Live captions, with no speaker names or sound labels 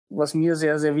was mir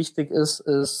sehr, sehr wichtig ist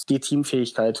die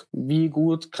Teamfähigkeit. Wie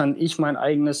gut kann ich mein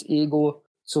eigenes Ego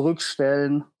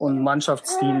zurückstellen und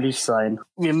mannschaftsdienlich sein?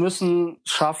 Wir müssen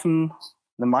schaffen,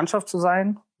 eine Mannschaft zu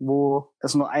sein, wo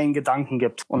es nur einen Gedanken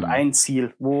gibt und ein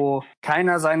Ziel, wo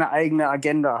keiner seine eigene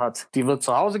Agenda hat. Die wird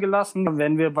zu Hause gelassen.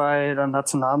 Wenn wir bei der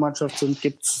Nationalmannschaft sind,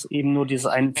 gibt's eben nur dieses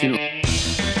eine Ziel.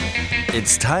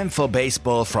 It's time for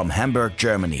baseball from Hamburg,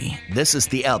 Germany. This is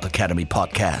the Alp Academy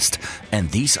podcast, and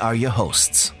these are your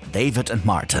hosts, David and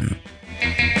Martin.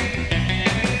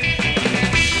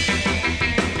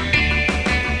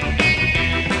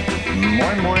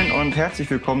 Moin Moin und herzlich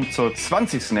willkommen zur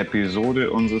 20.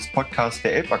 Episode unseres Podcasts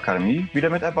der Alp Akademie. Wieder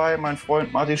mit dabei mein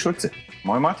Freund Martin Schulze.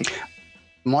 Moin Martin.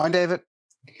 Moin David.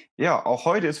 Ja, auch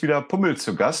heute ist wieder Pummel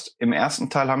zu Gast. Im ersten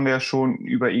Teil haben wir ja schon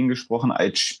über ihn gesprochen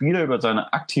als Spieler, über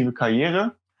seine aktive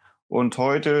Karriere. Und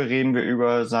heute reden wir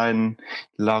über seine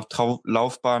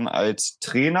Laufbahn als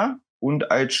Trainer und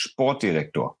als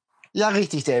Sportdirektor. Ja,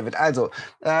 richtig, David. Also,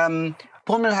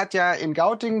 Pummel hat ja in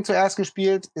Gautingen zuerst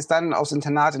gespielt, ist dann aufs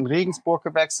Internat in Regensburg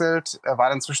gewechselt, war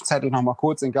dann zwischenzeitlich noch mal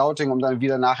kurz in Gautingen, um dann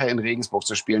wieder nachher in Regensburg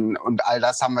zu spielen. Und all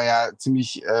das haben wir ja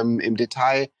ziemlich im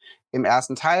Detail im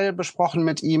ersten Teil besprochen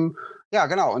mit ihm. Ja,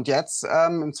 genau. Und jetzt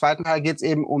im zweiten Teil geht es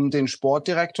eben um den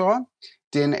Sportdirektor,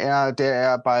 der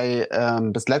er bei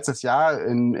bis letztes Jahr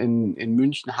in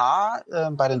München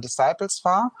bei den Disciples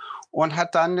war und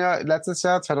hat dann ja letztes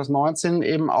Jahr 2019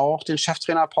 eben auch den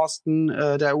Cheftrainerposten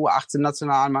der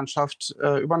U18-Nationalmannschaft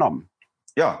übernommen.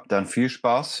 Ja, dann viel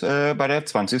Spaß bei der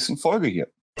 20. Folge hier.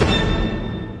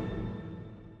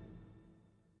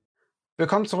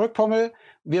 Willkommen zurück, Pummel.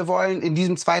 Wir wollen in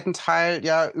diesem zweiten Teil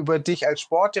ja über dich als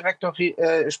Sportdirektor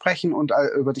sprechen und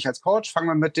über dich als Coach. Fangen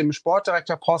wir mit dem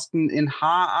Sportdirektorposten in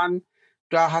Haar an.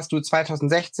 Da hast du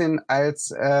 2016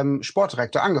 als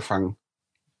Sportdirektor angefangen.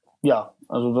 Ja,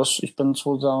 also ich bin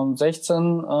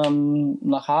 2016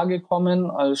 nach Haar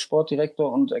gekommen als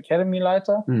Sportdirektor und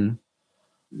Academy-Leiter.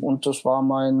 Und das war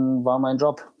mein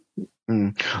Job.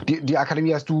 Die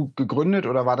Akademie hast du gegründet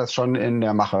oder war das schon in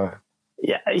der Mache?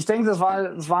 Ja, ich denke, das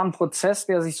war ein Prozess,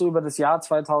 der sich so über das Jahr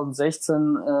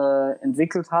 2016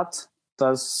 entwickelt hat,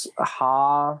 dass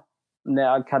Haar eine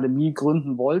Akademie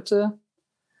gründen wollte.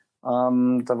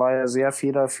 Da war ja sehr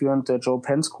federführend der Joe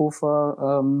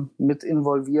Penskofer mit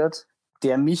involviert,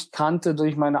 der mich kannte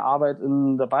durch meine Arbeit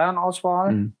in der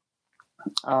Bayern-Auswahl.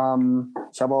 Ich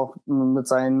habe auch mit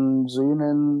seinen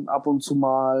Söhnen ab und zu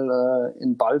mal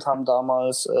in Baltham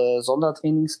damals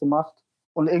Sondertrainings gemacht.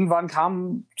 Und irgendwann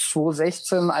kam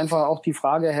 2016 einfach auch die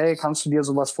Frage, hey, kannst du dir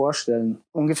sowas vorstellen?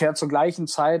 Ungefähr zur gleichen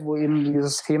Zeit, wo eben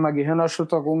dieses Thema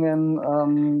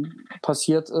Gehirnerschütterungen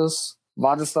passiert ist,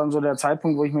 war das dann so der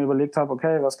Zeitpunkt, wo ich mir überlegt habe,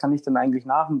 okay, was kann ich denn eigentlich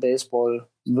nach dem Baseball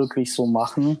wirklich so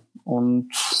machen? Und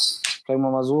sagen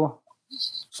wir mal so,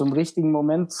 zum richtigen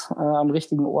Moment am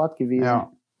richtigen Ort gewesen.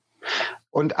 Ja.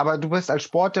 Aber du bist als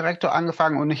Sportdirektor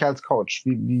angefangen und nicht als Coach.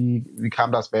 Wie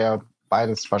kam das? Wäre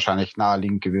beides wahrscheinlich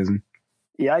naheliegend gewesen.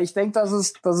 Ja, ich denke, dass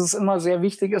es immer sehr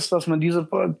wichtig ist, dass man diese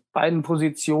beiden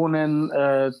Positionen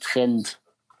trennt.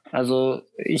 Also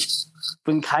ich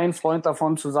bin kein Freund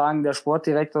davon zu sagen, der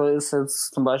Sportdirektor ist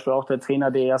jetzt zum Beispiel auch der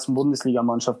Trainer der ersten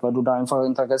Bundesligamannschaft, weil du da einfach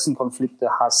Interessenkonflikte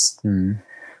hast, die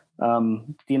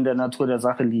in der Natur der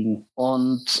Sache liegen.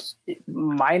 Und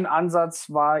mein Ansatz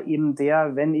war eben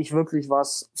wenn ich wirklich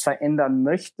was verändern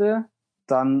möchte,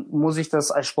 dann muss ich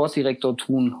das als Sportdirektor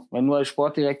tun. Weil nur als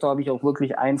Sportdirektor habe ich auch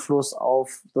wirklich Einfluss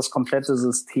auf das komplette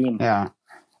System. Ja.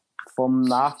 Vom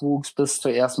Nachwuchs bis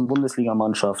zur ersten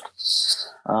Bundesligamannschaft.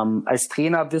 Als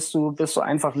Trainer bist du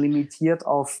einfach limitiert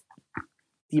auf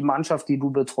die Mannschaft, die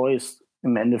du betreust,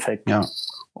 im Endeffekt. Ja.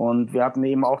 Und wir hatten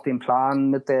eben auch den Plan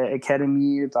mit der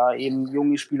Academy, da eben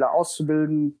junge Spieler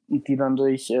auszubilden und die dann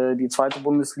durch die zweite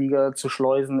Bundesliga zu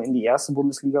schleusen in die erste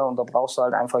Bundesliga. Und da brauchst du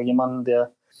halt einfach jemanden,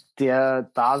 der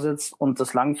da sitzt und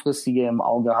das Langfristige im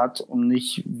Auge hat und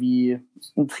nicht wie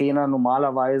ein Trainer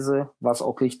normalerweise, was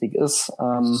auch richtig ist,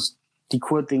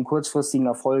 den kurzfristigen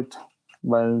Erfolg,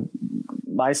 weil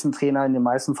meisten Trainer in den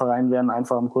meisten Vereinen werden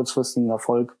einfach am kurzfristigen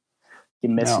Erfolg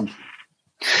gemessen. Ja.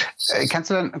 Kannst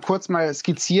du dann kurz mal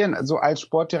skizzieren, so als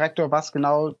Sportdirektor, was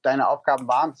genau deine Aufgaben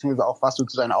waren, beziehungsweise auch was du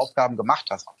zu deinen Aufgaben gemacht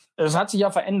hast? Es hat sich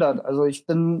ja verändert. Also ich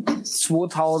bin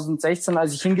 2016,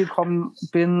 als ich hingekommen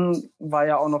bin, war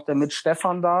ja auch noch der mit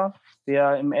Stefan da,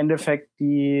 der im Endeffekt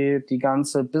die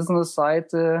ganze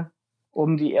Business-Seite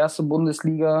um die erste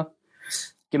Bundesliga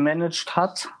gemanagt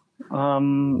hat.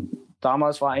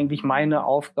 Damals war eigentlich meine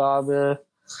Aufgabe,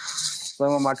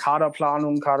 sagen wir mal,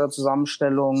 Kaderplanung,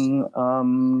 Kaderzusammenstellung,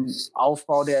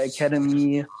 Aufbau der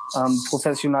Academy,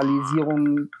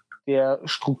 Professionalisierung der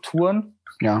Strukturen.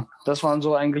 Ja. Das waren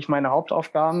so eigentlich meine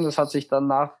Hauptaufgaben. Das hat sich dann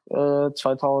nach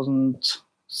 2017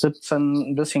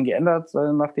 ein bisschen geändert,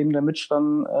 nachdem der Mitch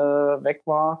dann weg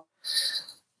war,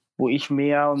 wo ich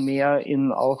mehr und mehr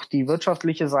in auch die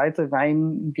wirtschaftliche Seite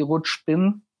reingerutscht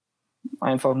bin.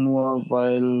 Einfach nur,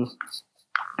 weil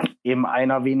eben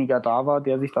einer weniger da war,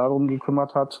 der sich darum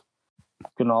gekümmert hat.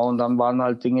 Genau, und dann waren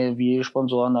halt Dinge wie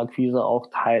Sponsorenakquise auch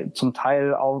zum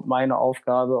Teil auch meine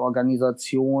Aufgabe,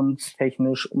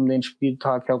 organisationstechnisch um den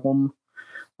Spieltag herum,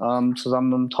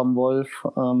 zusammen mit Tom Wolf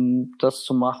das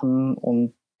zu machen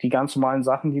und die ganz normalen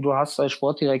Sachen, die du hast als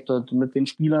Sportdirektor, mit den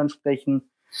Spielern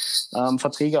sprechen,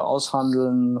 Verträge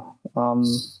aushandeln,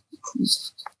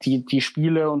 die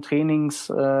Spiele und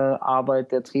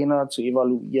Trainingsarbeit der Trainer zu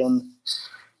evaluieren,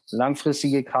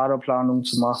 langfristige Kaderplanung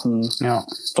zu machen. Ja.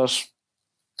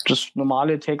 Das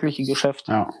normale tägliche Geschäft.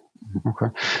 Ja,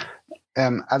 okay.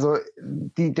 Also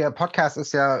der Podcast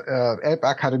ist ja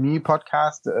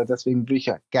Elb-Akademie-Podcast, deswegen würde ich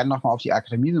ja gerne nochmal auf die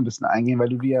Akademie so ein bisschen eingehen, weil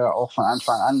du die ja auch von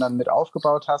Anfang an dann mit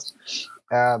aufgebaut hast.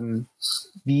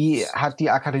 Wie hat die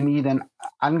Akademie denn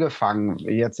angefangen?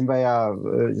 Jetzt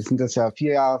sind das ja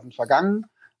 4 Jahre vergangen.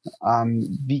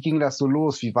 Wie ging das so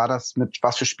los? Wie war das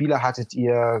was für Spieler hattet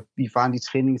ihr? Wie waren die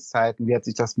Trainingszeiten? Wie hat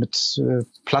sich das mit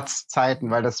Platzzeiten?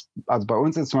 Weil also bei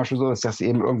uns ist zum Beispiel so, dass das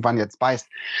eben irgendwann jetzt beißt.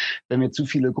 Wenn wir zu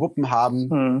viele Gruppen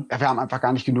haben, wir haben einfach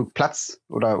gar nicht genug Platz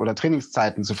oder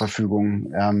Trainingszeiten zur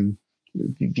Verfügung.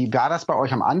 Wie war das bei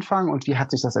euch am Anfang und wie hat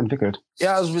sich das entwickelt?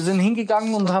 Ja, also wir sind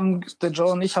hingegangen und der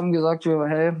Joe und ich haben gesagt,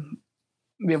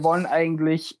 wir wollen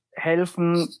eigentlich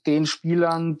helfen den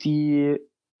Spielern, die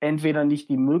entweder nicht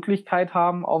die Möglichkeit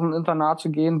haben, auf ein Internat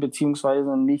zu gehen,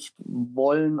 beziehungsweise nicht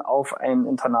wollen, auf ein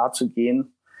Internat zu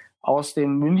gehen, aus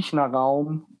dem Münchner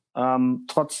Raum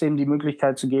trotzdem die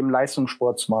Möglichkeit zu geben,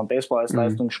 Leistungssport zu machen, Baseball als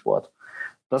Leistungssport.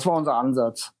 Das war unser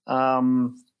Ansatz.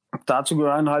 Dazu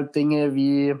gehören halt Dinge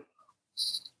wie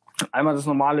einmal das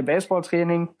normale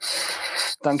Baseballtraining,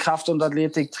 dann Kraft- und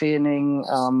Athletiktraining,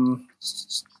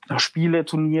 Spiele,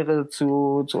 Turniere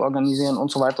zu organisieren und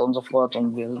so weiter und so fort.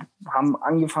 Und wir haben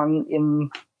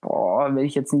angefangen wenn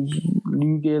ich jetzt nicht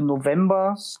lüge,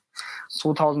 November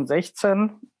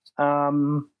 2016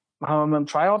 haben wir mit dem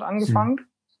Tryout angefangen.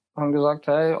 Haben gesagt,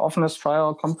 hey, offenes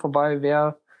Tryout, kommt vorbei,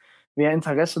 wer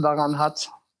Interesse daran hat,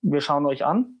 wir schauen euch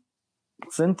an.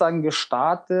 Sind dann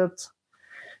gestartet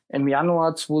im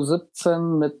Januar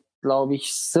 2017 mit, glaube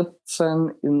ich, 17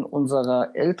 in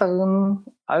unserer älteren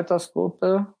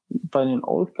Altersgruppe bei den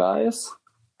Old Guys.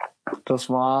 Das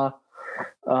war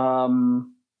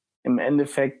im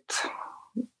Endeffekt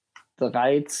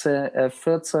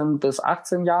 14 bis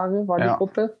 18 Jahre war die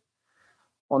Gruppe.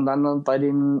 Und dann bei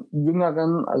den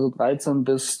Jüngeren, also 13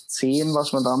 bis 10,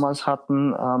 was wir damals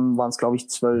hatten, waren es, glaube ich,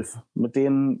 12. Mit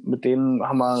denen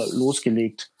haben wir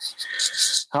losgelegt.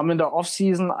 Haben in der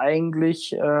Offseason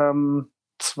eigentlich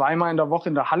 2-mal in der Woche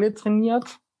in der Halle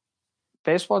trainiert,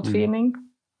 Baseballtraining,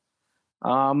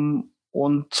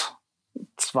 und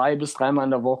 2 bis 3-mal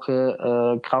in der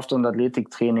Woche Kraft- und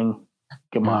Athletiktraining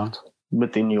gemacht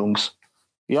mit den Jungs.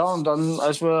 Ja, und dann,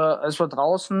 als wir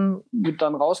draußen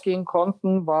dann rausgehen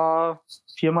konnten, war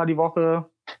 4-mal die Woche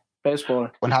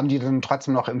Baseball. Und haben die dann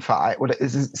trotzdem noch im Verein, oder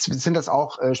sind das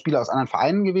auch Spieler aus anderen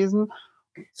Vereinen gewesen?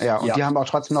 Ja, und die haben auch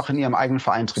trotzdem noch in ihrem eigenen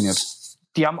Verein trainiert.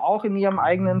 Die haben auch in ihrem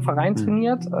eigenen Verein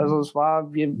trainiert. Also es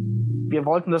war, wir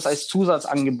wollten das als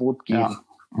Zusatzangebot geben.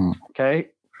 Ja.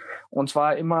 Okay. Und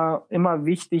zwar immer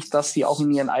wichtig, dass sie auch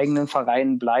in ihren eigenen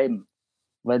Vereinen bleiben.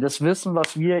 Weil das Wissen,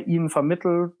 was wir ihnen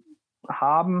vermittelt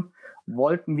haben,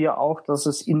 wollten wir auch, dass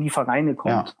es in die Vereine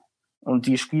kommt. Ja. Und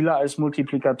die Spieler als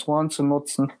Multiplikatoren zu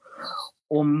nutzen,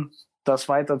 um das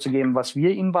weiterzugeben, was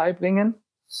wir ihnen beibringen.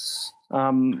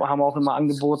 Haben auch immer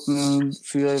angeboten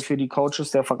für die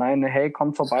Coaches der Vereine, hey,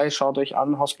 kommt vorbei, schaut euch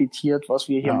an, hospitiert, was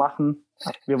wir hier machen.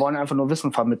 Wir wollen einfach nur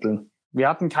Wissen vermitteln. Wir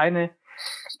hatten keine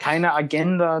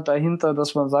Agenda dahinter,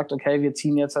 dass man sagt, okay, wir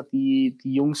ziehen jetzt die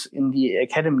Jungs in die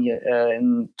Academy,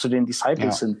 zu den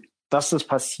Disciples hin. Dass das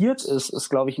passiert ist,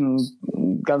 glaube ich,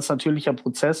 ein ganz natürlicher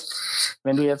Prozess.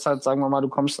 Wenn du jetzt halt, sagen wir mal, du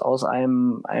kommst aus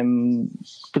einem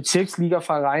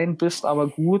Bezirksliga-Verein, bist aber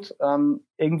gut,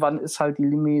 irgendwann ist halt die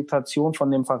Limitation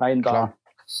von dem Verein da. Klar.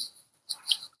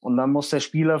 Und dann muss der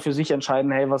Spieler für sich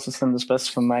entscheiden, hey, was ist denn das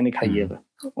Beste für meine Karriere?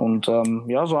 Und so haben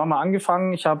wir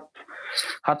angefangen. Ich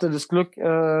hatte das Glück,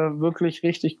 wirklich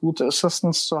richtig gute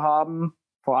Assistants zu haben.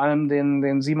 Vor allem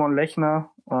den Simon Lechner,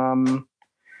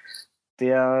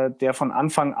 der von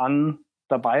Anfang an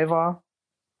dabei war,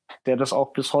 der das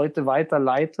auch bis heute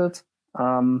weiterleitet.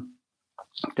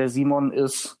 Der Simon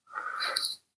ist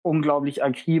unglaublich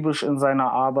akribisch in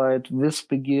seiner Arbeit,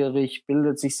 wissbegierig,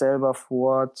 bildet sich selber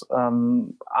fort,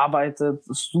 arbeitet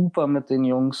super mit den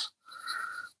Jungs.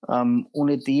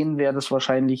 Ohne den wäre das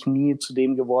wahrscheinlich nie zu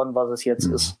dem geworden, was es jetzt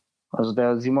ist. Also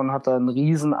der Simon hat da einen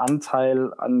riesen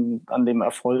Anteil an dem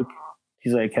Erfolg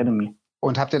dieser Academy.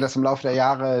 Und habt ihr das im Laufe der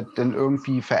Jahre denn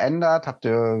irgendwie verändert?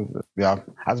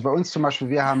 Also bei uns zum Beispiel,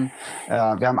 wir haben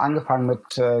angefangen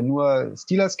mit nur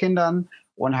Steelers-Kindern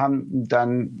und haben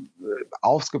dann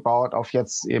aufgebaut auf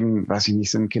jetzt eben, weiß ich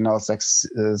nicht, sind Kinder aus sechs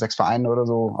Vereinen oder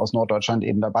so aus Norddeutschland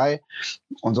eben dabei.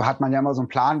 Und so hat man ja immer so einen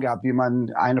Plan gehabt, wie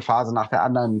man eine Phase nach der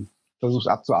anderen versucht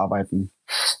abzuarbeiten.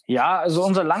 Ja, also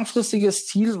unser langfristiges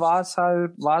Ziel war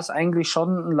es eigentlich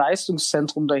schon, ein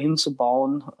Leistungszentrum dahin zu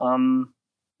bauen,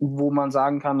 wo man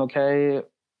sagen kann, okay,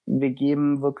 wir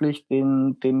geben wirklich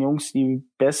den Jungs die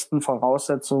besten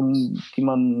Voraussetzungen, die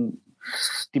man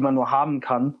nur haben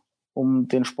kann, um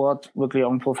den Sport wirklich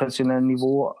auf einem professionellen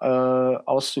Niveau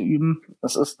auszuüben.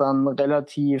 Es ist dann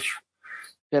relativ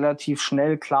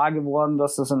schnell klar geworden,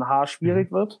 dass das in Haar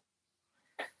schwierig wird,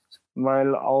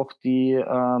 weil auch die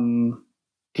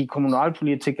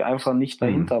Kommunalpolitik einfach nicht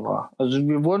dahinter war. Also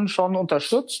wir wurden schon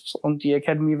unterstützt und die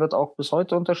Academy wird auch bis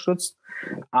heute unterstützt,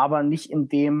 aber nicht in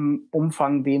dem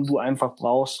Umfang, den du einfach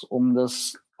brauchst, um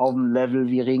das auf ein Level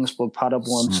wie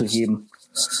Regensburg-Paderborn zu heben.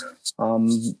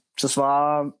 Das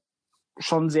war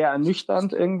schon sehr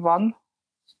ernüchternd irgendwann.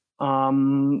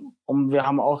 Und wir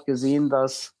haben auch gesehen,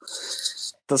 dass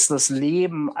das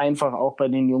Leben einfach auch bei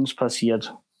den Jungs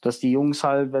passiert. Dass die Jungs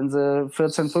halt, wenn sie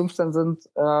 14, 15 sind,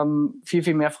 viel,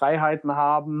 viel mehr Freiheiten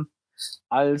haben,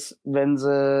 als wenn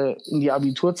sie in die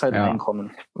Abiturzeit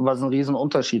reinkommen, was einen riesen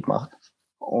Unterschied macht.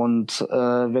 Und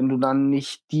wenn du dann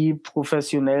nicht die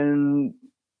professionellen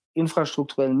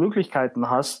infrastrukturellen Möglichkeiten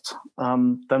hast,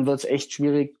 dann wird es echt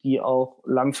schwierig, die auch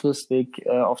langfristig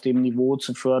auf dem Niveau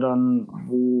zu fördern,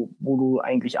 wo du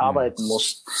eigentlich arbeiten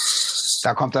musst.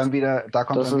 Da kommt dann wieder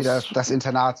das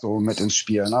Internat so mit ins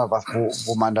Spiel, ne?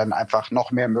 Wo man dann einfach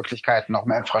noch mehr Möglichkeiten, noch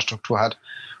mehr Infrastruktur hat,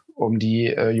 um die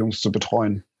Jungs zu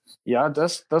betreuen. Ja,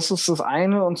 das ist das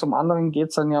eine. Und zum anderen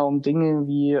geht's dann ja um Dinge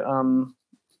wie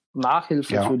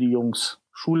Nachhilfe für die Jungs,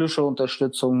 schulische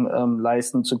Unterstützung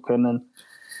leisten zu können.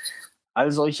 All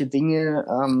solche Dinge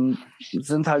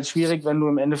sind halt schwierig, wenn du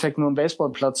im Endeffekt nur einen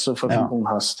Baseballplatz zur Verfügung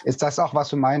hast. Ist das auch, was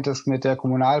du meintest mit der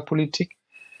Kommunalpolitik?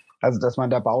 Also, dass man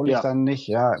da baulich dann nicht,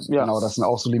 genau, das sind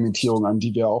auch so Limitierungen, an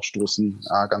die wir auch stoßen.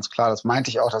 Ja, ganz klar, das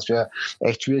meinte ich auch, dass wir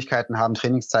echt Schwierigkeiten haben,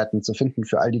 Trainingszeiten zu finden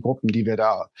für all die Gruppen, die wir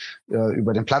da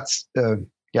über den Platz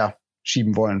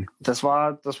schieben wollen. Das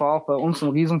war auch bei uns ein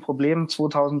Riesenproblem.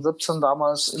 2017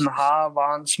 damals in Haar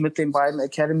waren es mit den beiden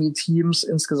Academy-Teams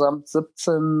insgesamt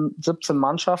 17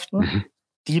 Mannschaften,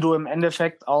 die du im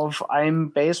Endeffekt auf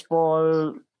einem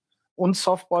Baseball- und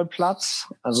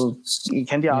Softballplatz, also ihr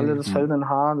kennt ja alle das Feld in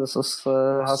Haar, das ist,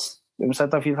 im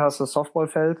Centerfield hast du das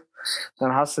Softballfeld,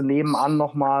 dann hast du nebenan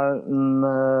nochmal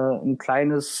ein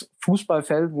kleines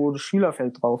Fußballfeld, wo das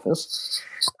Schülerfeld drauf ist.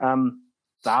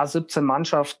 Da 17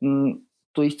 Mannschaften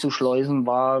durchzuschleusen,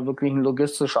 war wirklich ein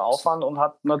logistischer Aufwand und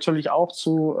hat natürlich auch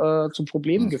zu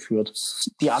Problemen geführt.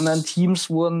 Die anderen Teams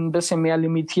wurden ein bisschen mehr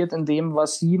limitiert in dem,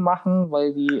 was sie machen,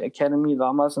 weil die Academy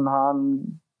damals in Haar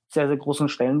einen sehr, sehr großen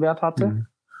Stellenwert hatte,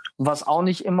 was auch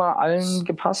nicht immer allen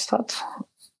gepasst hat,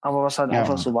 aber was halt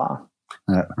einfach so war.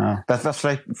 Ja. Das, was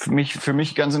vielleicht für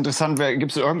mich ganz interessant wäre,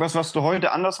 gibt es irgendwas, was du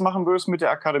heute anders machen würdest mit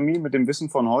der Akademie, mit dem Wissen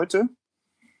von heute?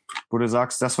 Wo du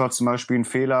sagst, das war zum Beispiel ein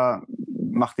Fehler,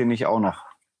 macht ihr nicht auch noch?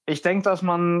 Ich denke,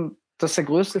 dass der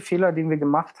größte Fehler, den wir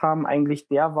gemacht haben, eigentlich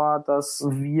der war, dass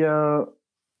wir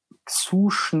zu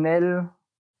schnell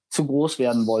zu groß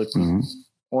werden wollten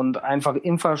und einfach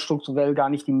infrastrukturell gar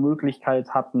nicht die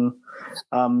Möglichkeit hatten,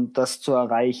 das zu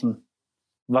erreichen,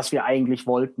 was wir eigentlich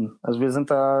wollten. Also wir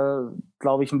sind da,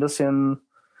 glaube ich, ein bisschen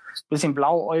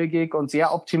blauäugig und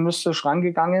sehr optimistisch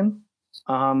rangegangen,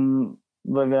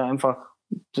 weil wir einfach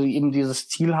eben dieses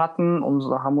Ziel hatten und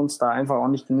haben uns da einfach auch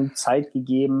nicht genug Zeit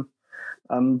gegeben,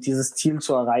 dieses Ziel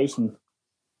zu erreichen.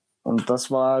 Und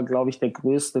das war, glaube ich, der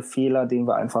größte Fehler, den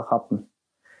wir einfach hatten.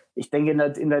 Ich denke,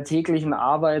 in der täglichen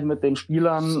Arbeit mit den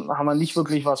Spielern haben wir nicht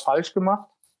wirklich was falsch gemacht.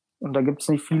 Und da gibt es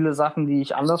nicht viele Sachen, die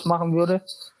ich anders machen würde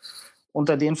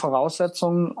unter den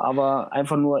Voraussetzungen, aber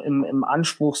einfach nur im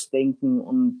Anspruchsdenken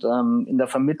und in der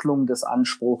Vermittlung des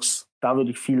Anspruchs, da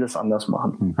würde ich vieles anders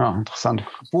machen. Ja, interessant.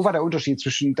 Wo war der Unterschied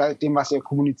zwischen dem, was ihr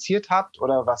kommuniziert habt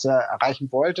oder was ihr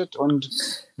erreichen wolltet und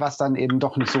was dann eben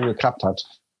doch nicht so geklappt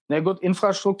hat? Na gut,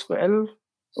 infrastrukturell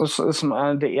ist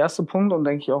der erste Punkt und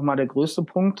denke ich auch mal der größte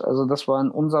Punkt. Also das war in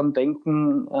unserem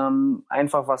Denken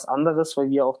einfach was anderes, weil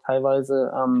wir auch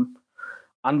teilweise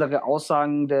andere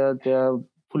Aussagen der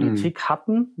Politik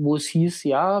hatten, wo es hieß,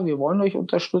 ja, wir wollen euch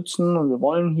unterstützen und wir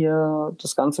wollen hier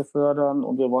das Ganze fördern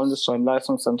und wir wollen das zu einem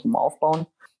Leistungszentrum aufbauen.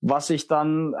 Was sich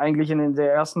dann eigentlich in den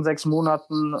ersten 6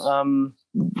 Monaten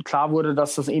klar wurde,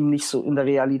 dass das eben nicht so in der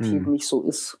Realität nicht so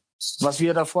ist. Was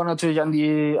wir davor natürlich an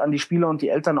die Spieler und die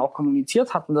Eltern auch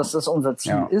kommuniziert hatten, dass das unser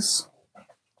Ziel ist.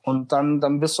 Und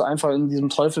dann bist du einfach in diesem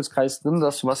Teufelskreis drin,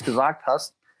 dass du was gesagt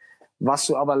hast, was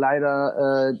du aber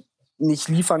leider nicht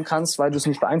liefern kannst, weil du es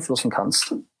nicht beeinflussen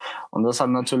kannst. Und das hat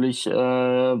natürlich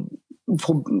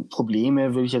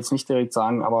Probleme, will ich jetzt nicht direkt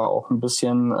sagen, aber auch ein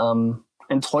bisschen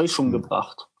Enttäuschung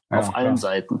gebracht auf allen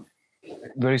Seiten.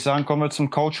 Würde ich sagen, kommen wir zum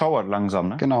Coach Howard langsam,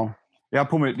 ne? Genau. Ja,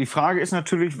 Pummel, die Frage ist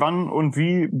natürlich, wann und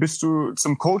wie bist du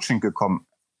zum Coaching gekommen?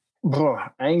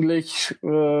 Eigentlich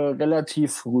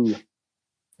relativ früh.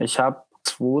 Ich habe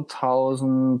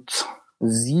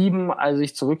 2007, als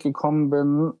ich zurückgekommen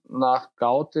bin nach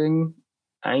Gauting,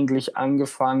 eigentlich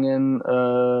angefangen,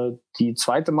 die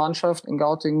zweite Mannschaft in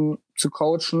Gauting zu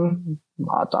coachen.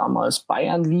 War damals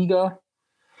Bayernliga.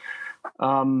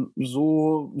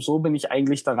 So bin ich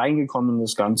eigentlich da reingekommen in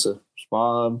das Ganze. Es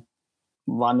war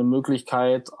eine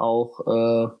Möglichkeit,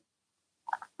 auch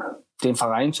den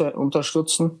Verein zu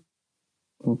unterstützen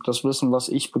und das Wissen, was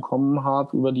ich bekommen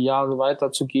habe, über die Jahre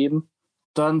weiterzugeben.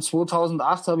 Dann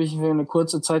 2008 habe ich für eine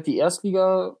kurze Zeit die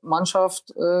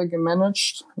Erstligamannschaft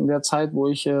gemanagt, in der Zeit, wo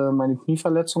ich meine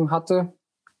Knieverletzung hatte.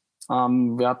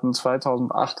 Wir hatten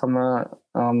 2008 haben wir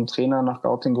einen Trainer nach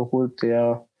Gauting geholt,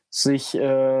 der sich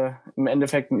im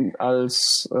Endeffekt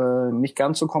als nicht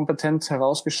ganz so kompetent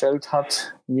herausgestellt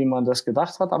hat, wie man das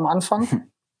gedacht hat am Anfang.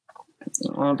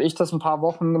 Und ich das ein paar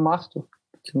Wochen gemacht,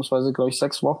 beziehungsweise glaube ich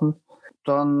 6 Wochen.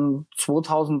 Dann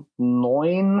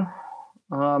 2009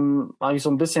 habe ich so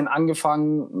ein bisschen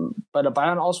angefangen, bei der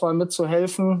Bayern-Auswahl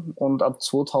mitzuhelfen. Und ab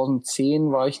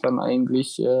 2010 war ich dann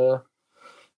eigentlich in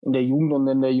der Jugend und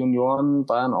in der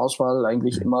Junioren-Bayern-Auswahl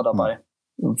eigentlich immer dabei.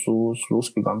 Und so ist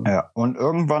losgegangen. Ja, und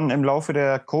irgendwann im Laufe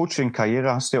der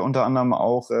Coaching-Karriere hast du ja unter anderem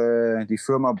auch die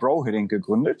Firma Bro-Hitting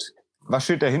gegründet. Was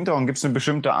steht dahinter und gibt es eine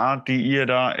bestimmte Art, die ihr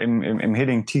da im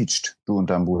Hitting teacht, du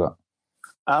und dein Bruder?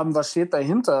 Was steht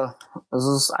dahinter? Es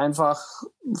ist einfach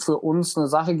für uns eine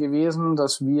Sache gewesen,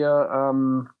 dass wir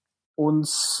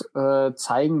uns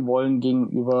zeigen wollen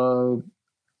gegenüber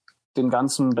dem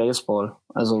ganzen Baseball.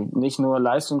 Also nicht nur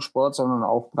Leistungssport, sondern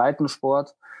auch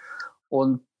Breitensport.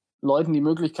 Und Leuten die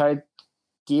Möglichkeit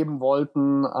geben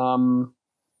wollten,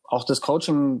 auch das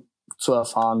Coaching zu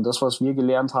erfahren, das, was wir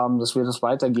gelernt haben, dass wir das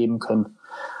weitergeben können.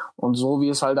 Und so wie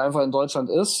es halt einfach in Deutschland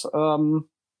ist,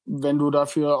 wenn du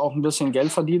dafür auch ein bisschen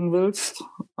Geld verdienen willst,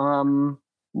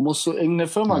 musst du irgendeine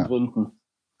Firma gründen,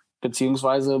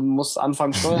 beziehungsweise musst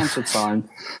anfangen, Steuern zu zahlen.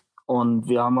 Und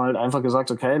wir haben halt einfach gesagt,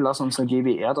 okay, lass uns eine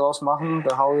GbR draus machen,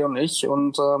 der Howie und ich,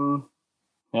 und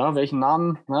welchen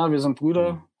Namen? Ja, wir sind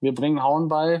Brüder, wir bringen Hauen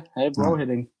bei, hey,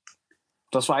 Bro-Hitting.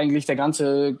 Das war eigentlich der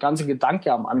ganze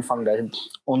Gedanke am Anfang dahin.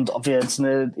 Und ob wir jetzt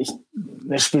eine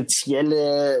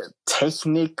spezielle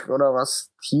Technik oder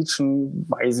was teachen,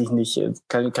 weiß ich nicht.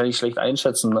 Kann ich schlecht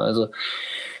einschätzen. Also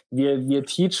wir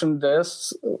teachen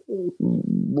das,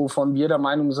 wovon wir der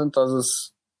Meinung sind, dass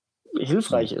es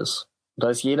hilfreich ist.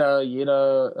 Da ist jeder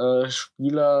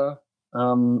Spieler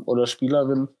oder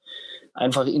Spielerin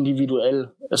einfach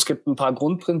individuell. Es gibt ein paar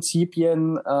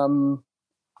Grundprinzipien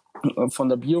von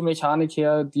der Biomechanik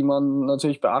her, die man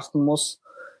natürlich beachten muss,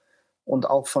 und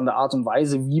auch von der Art und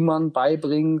Weise, wie man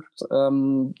beibringt.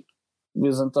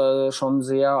 Wir sind da schon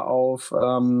sehr auf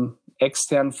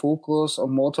externen Fokus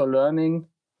und Motor Learning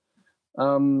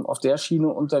auf der Schiene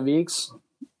unterwegs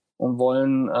und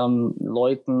wollen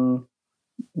Leuten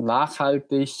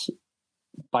nachhaltig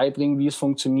beibringen, wie es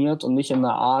funktioniert, und nicht in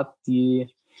einer Art, die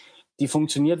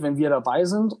funktioniert, wenn wir dabei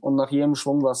sind und nach jedem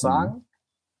Schwung was sagen,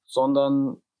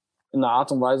 sondern in einer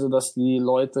Art und Weise, dass die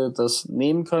Leute das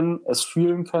nehmen können, es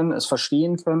fühlen können, es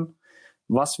verstehen können,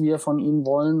 was wir von ihnen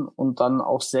wollen, und dann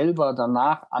auch selber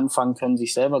danach anfangen können,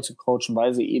 sich selber zu coachen,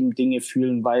 weil sie eben Dinge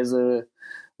fühlen, weil sie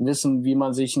wissen, wie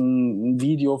man sich ein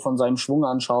Video von seinem Schwung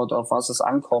anschaut, auf was es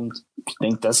ankommt. Ich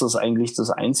denke, das ist eigentlich das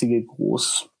einzige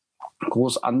groß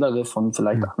andere von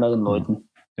vielleicht anderen Leuten.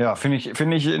 Ja, finde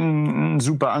ich ein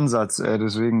super Ansatz.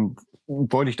 Deswegen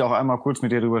wollte ich da auch einmal kurz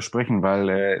mit dir drüber sprechen,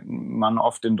 weil man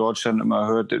oft in Deutschland immer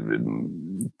hört,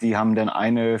 die haben dann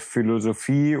eine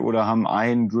Philosophie oder haben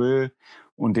einen Drill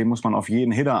und den muss man auf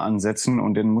jeden Hitter ansetzen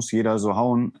und den muss jeder so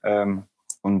hauen.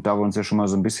 Und da wir uns ja schon mal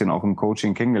so ein bisschen auch im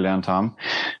Coaching kennengelernt haben,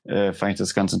 fand ich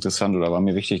das ganz interessant, oder war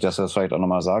mir wichtig, dass du das vielleicht auch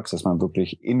nochmal sagst, dass man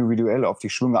wirklich individuell auf die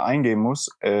Schwünge eingehen muss,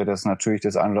 dass natürlich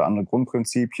das ein oder andere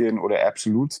Grundprinzipien oder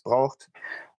Absolutes braucht,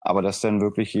 aber dass dann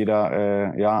wirklich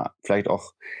jeder vielleicht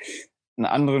auch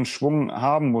einen anderen Schwung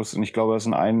haben muss. Und ich glaube, dass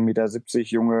ein 1,70 Meter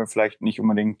Junge vielleicht nicht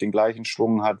unbedingt den gleichen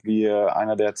Schwung hat wie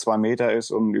einer, der 2 Meter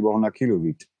ist und über 100 Kilo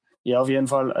wiegt. Ja, auf jeden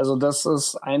Fall. Also das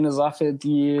ist eine Sache,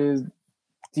 die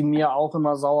mir auch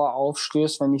immer sauer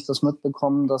aufstößt, wenn ich das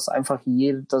mitbekomme, dass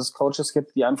dass es Coaches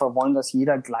gibt, die einfach wollen, dass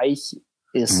jeder gleich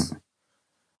ist.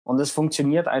 Und es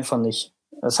funktioniert einfach nicht.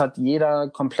 Es hat jeder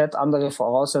komplett andere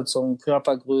Voraussetzungen,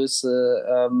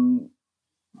 Körpergröße,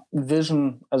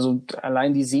 Vision, also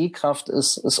allein die Sehkraft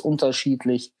ist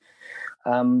unterschiedlich.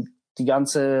 Die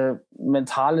ganze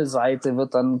mentale Seite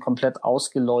wird dann komplett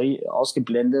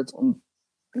ausgeblendet und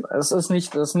es ist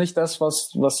nicht das,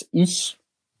 was ich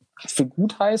für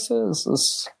gut heiße.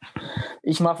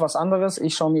 Ich mache was anderes.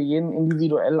 Ich schaue mir jeden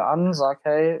individuell an, sag,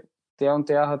 hey, der und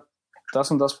der hat das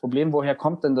und das Problem. Woher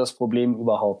kommt denn das Problem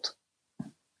überhaupt?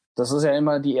 Das ist ja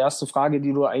immer die erste Frage,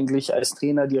 die du eigentlich als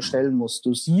Trainer dir stellen musst.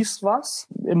 Du siehst was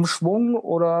im Schwung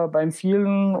oder beim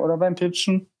Fielen oder beim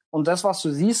Pitchen. Und das, was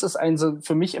du siehst, ist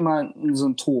für mich immer ein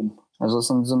Symptom. Also es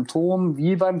ist ein Symptom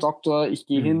wie beim Doktor, ich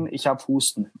gehe hin, ich habe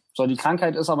Husten. So, die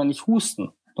Krankheit ist aber nicht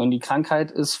Husten, sondern die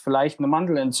Krankheit ist vielleicht eine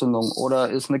Mandelentzündung oder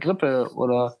ist eine Grippe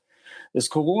oder ist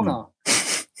Corona.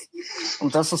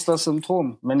 Und das ist das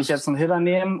Symptom. Wenn ich jetzt einen Hitter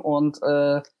nehme und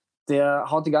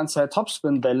der haut die ganze Zeit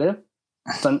Topspin-Bälle,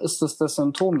 dann ist das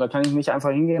Symptom. Da kann ich nicht einfach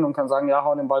hingehen und kann sagen, ja,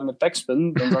 hau den Ball mit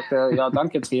Backspin. Dann sagt er, ja,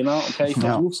 danke Trainer, okay, ich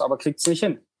versuch's, aber kriegt's nicht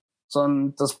hin.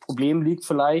 Sondern das Problem liegt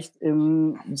vielleicht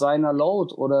in seiner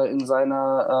Load oder in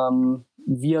seiner,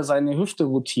 wie er seine Hüfte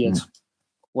rotiert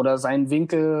oder seinen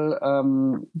Winkel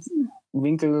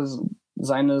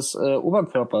seines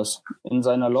Oberkörpers in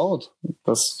seiner Load.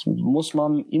 Das muss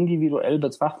man individuell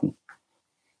betrachten.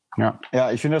 Ja,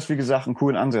 ich finde das, wie gesagt, einen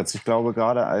coolen Ansatz. Ich glaube,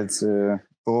 gerade als,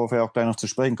 worauf wir auch gleich noch zu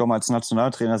sprechen kommen, als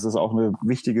Nationaltrainer ist das auch eine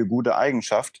wichtige, gute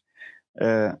Eigenschaft,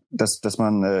 dass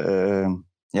man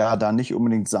da nicht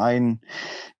unbedingt sein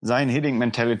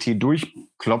Hitting-Mentality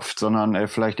durchklopft, sondern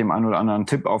vielleicht dem einen oder anderen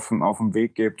Tipp auf dem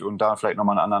Weg gibt und da vielleicht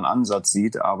nochmal einen anderen Ansatz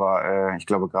sieht. Aber ich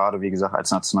glaube, gerade, wie gesagt,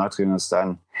 als Nationaltrainer ist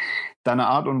deine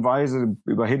Art und Weise,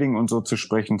 über Hitting und so zu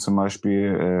sprechen zum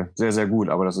Beispiel, sehr, sehr gut.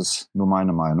 Aber das ist nur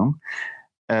meine Meinung.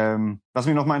 Was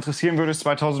mich nochmal interessieren würde, ist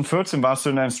 2014 warst du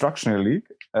in der Instructional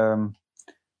League.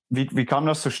 Wie kam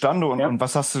das zustande und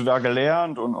was hast du da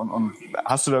gelernt und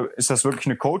ist das wirklich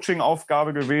eine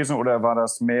Coaching-Aufgabe gewesen oder war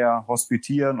das mehr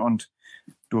Hospitieren und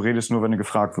du redest nur, wenn du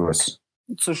gefragt wirst?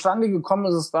 Zustande gekommen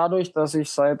ist es dadurch, dass ich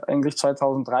seit eigentlich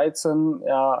 2013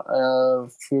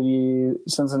 für die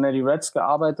Cincinnati Reds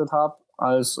gearbeitet habe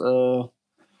als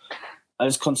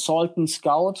Consultant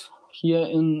Scout hier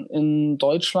in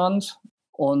Deutschland.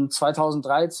 Und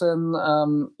 2013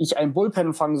 ich ein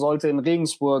Bullpen fangen sollte in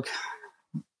Regensburg.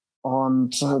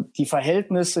 Und die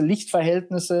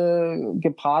Lichtverhältnisse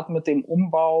gepaart mit dem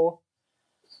Umbau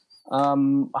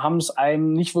haben es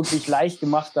einem nicht wirklich leicht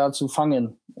gemacht, da zu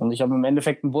fangen. Und ich habe im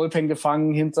Endeffekt einen Bullpen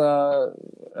gefangen und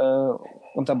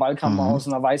der Ball kam aus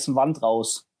einer weißen Wand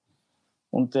raus.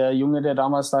 Und der Junge, der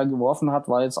damals da geworfen hat,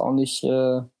 war jetzt auch nicht,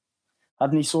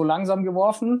 hat nicht so langsam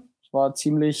geworfen. War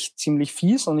ziemlich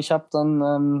fies. Und ich habe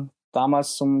dann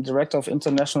damals zum Director of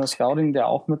International Scouting, der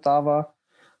auch mit da war,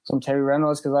 zum Terry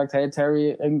Reynolds gesagt, hey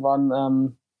Terry,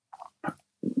 irgendwann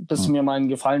bist du mir mal einen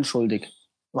Gefallen schuldig.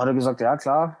 Da hat er gesagt, ja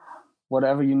klar,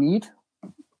 whatever you need.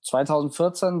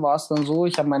 2014 war es dann so,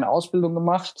 ich habe meine Ausbildung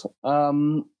gemacht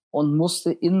und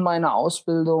musste in meiner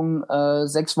Ausbildung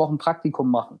 6 Wochen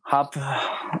Praktikum machen.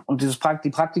 Und die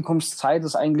Praktikumszeit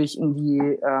ist eigentlich in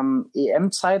die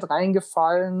EM-Zeit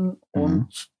reingefallen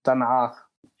und danach.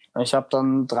 Ich habe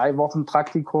dann 3 Wochen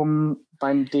Praktikum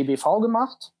beim DBV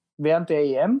gemacht. Während der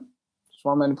EM, das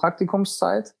war meine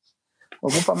Praktikumszeit,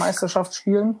 Europameisterschaft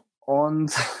spielen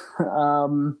und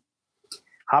habe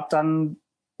dann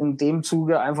in dem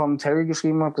Zuge einfach mit Terry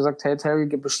geschrieben, habe gesagt, hey Terry,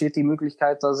 besteht die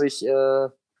Möglichkeit, dass ich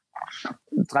 3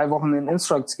 Wochen in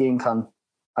Instructs gehen kann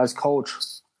als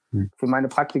Coach für meine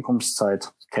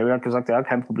Praktikumszeit. Terry hat gesagt, ja,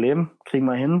 kein Problem, kriegen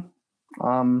wir hin.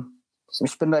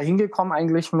 Ich bin da hingekommen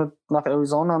eigentlich nach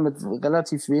Arizona mit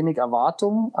relativ wenig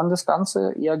Erwartungen an das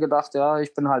Ganze. Eher gedacht, ja,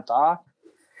 ich bin halt da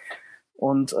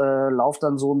und laufe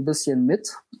dann so ein bisschen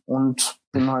mit und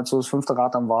bin halt so das 5.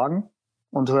 Rad am Wagen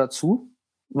und höre zu.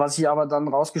 Was ich aber dann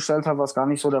rausgestellt habe, was gar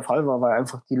nicht so der Fall war, weil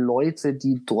einfach die Leute,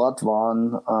 die dort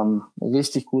waren,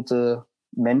 richtig gute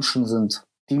Menschen sind,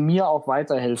 die mir auch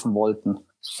weiterhelfen wollten.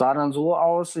 Es sah dann so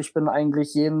aus, ich bin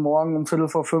eigentlich jeden Morgen um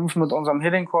 4:45 mit unserem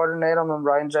Hitting Coordinator, mit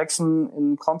Ryan Jackson,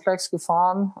 in den Komplex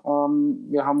gefahren.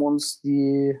 Wir haben uns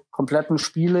die kompletten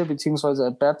Spiele bzw.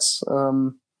 At-Bats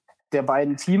der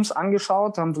beiden Teams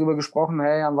angeschaut, haben darüber gesprochen,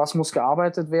 hey, an was muss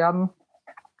gearbeitet werden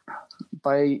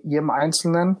bei jedem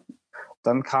Einzelnen.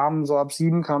 Dann kamen so ab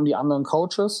 7 kamen die anderen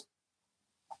Coaches,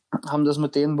 haben das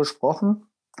mit denen besprochen.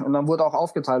 Und dann wurde auch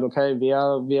aufgeteilt, okay,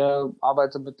 wer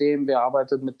arbeitet mit dem, wer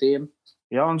arbeitet mit dem.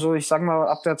 Ja, und so, ich sag mal,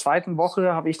 ab der 2.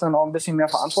 Woche habe ich dann auch ein bisschen mehr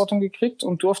Verantwortung gekriegt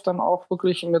und durfte dann auch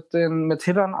wirklich mit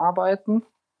Hittern arbeiten.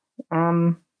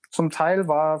 Zum Teil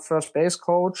war First Base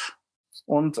Coach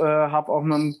und habe auch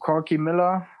mit dem Corky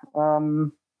Miller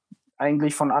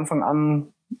eigentlich von Anfang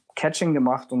an Catching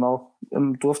gemacht und auch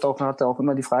hatte auch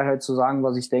immer die Freiheit zu sagen,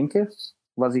 was ich denke,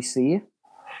 was ich sehe,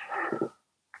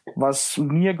 was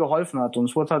mir geholfen hat. Und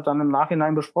es wurde halt dann im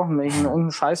Nachhinein besprochen, wenn ich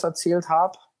irgendeinen Scheiß erzählt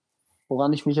habe,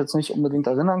 woran ich mich jetzt nicht unbedingt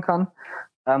erinnern kann,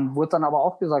 wurde dann aber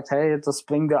auch gesagt, hey, das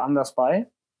bringen wir anders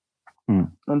bei.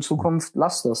 In Zukunft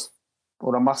lass das.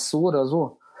 Oder mach's so oder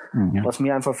so. Ja. Was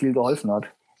mir einfach viel geholfen hat.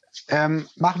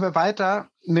 Machen wir weiter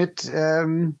mit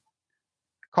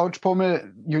Coach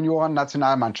Pummel,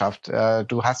 Junioren-Nationalmannschaft.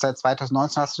 Du hast seit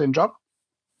 2019 hast du den Job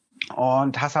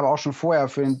und hast aber auch schon vorher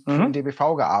für den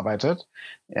DBV gearbeitet.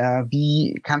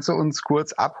 Wie kannst du uns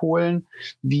kurz abholen,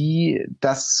 wie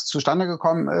das zustande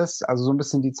gekommen ist? Also so ein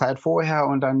bisschen die Zeit vorher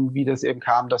und dann, wie das eben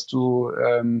kam, dass du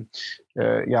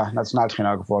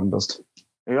Nationaltrainer geworden bist.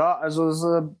 Ja, also es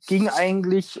ging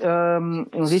eigentlich in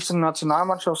Richtung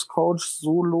Nationalmannschaftscoach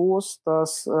so los,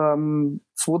 dass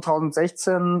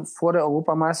 2016 vor der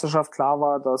Europameisterschaft klar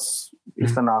war, dass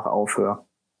ich danach aufhöre.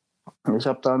 Ich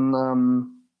habe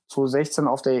dann 2016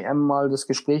 auf der EM mal das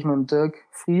Gespräch mit dem Dirk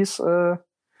Fries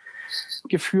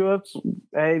geführt.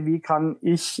 Ey, wie kann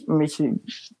ich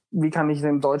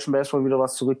dem deutschen Baseball wieder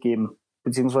was zurückgeben,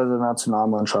 beziehungsweise der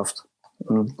Nationalmannschaft?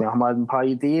 Und wir haben halt ein paar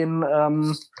Ideen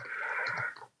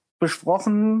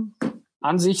besprochen,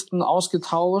 Ansichten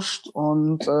ausgetauscht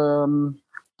und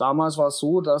damals war es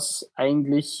so, dass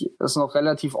eigentlich es noch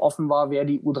relativ offen war, wer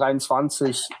die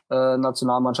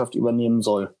U23-Nationalmannschaft übernehmen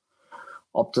soll.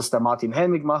 Ob das der Martin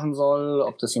Helmig machen soll,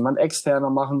 ob das jemand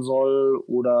externer machen soll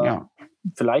oder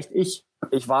vielleicht ich.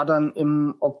 Ich war dann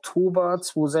im Oktober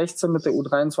 2016 mit der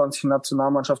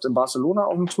U23-Nationalmannschaft in Barcelona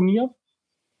auf dem Turnier,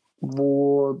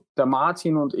 wo der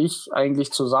Martin und ich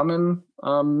eigentlich zusammen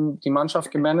die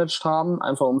Mannschaft gemanagt haben,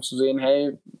 einfach um zu sehen,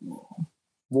 hey,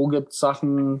 wo gibt's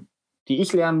Sachen, die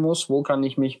ich lernen muss, wo kann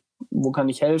ich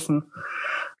helfen,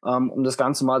 um das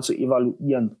Ganze mal zu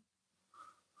evaluieren.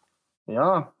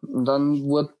 Ja, und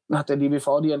dann hat der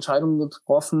DBV die Entscheidung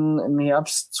getroffen im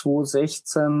Herbst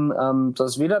 2016,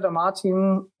 dass weder der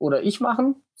Martin oder ich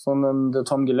machen, sondern der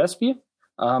Tom Gillespie.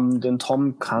 Den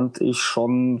Tom kannte ich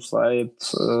schon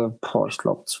seit, ich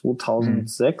glaube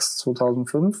 2006,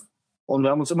 2005. Und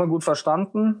wir haben uns immer gut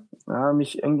verstanden. Er hat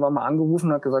mich irgendwann mal angerufen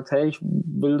und hat gesagt, hey, ich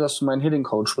will, dass du mein Hitting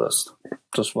Coach wirst.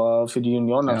 Das war für die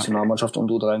Junioren-Nationalmannschaft und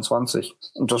U23.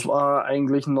 Und das war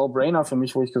eigentlich ein No-Brainer für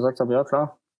mich, wo ich gesagt habe, ja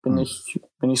klar, bin ich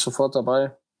sofort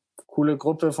dabei. Coole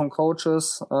Gruppe von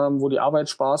Coaches, wo die Arbeit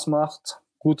Spaß macht.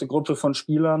 Gute Gruppe von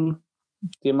Spielern,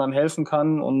 denen man helfen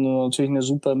kann und natürlich eine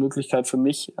super Möglichkeit für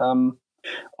mich,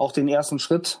 auch den ersten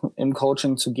Schritt im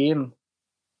Coaching zu gehen.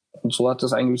 Und so hat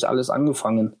das eigentlich alles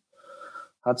angefangen.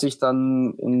 Hat sich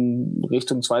dann in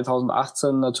Richtung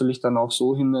 2018 natürlich dann auch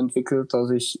so hin entwickelt, dass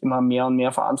ich immer mehr und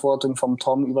mehr Verantwortung vom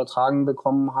Tom übertragen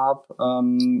bekommen habe,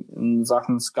 in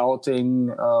Sachen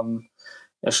Scouting,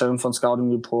 Erstellung von Scouting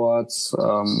Reports,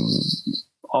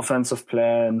 Offensive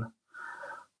Plan,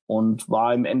 und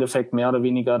war im Endeffekt mehr oder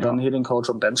weniger dann Hitting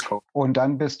Coach und Bench Coach. Und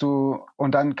dann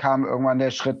kam irgendwann der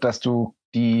Schritt, dass du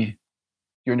die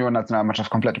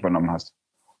Junioren-Nationalmannschaft komplett übernommen hast.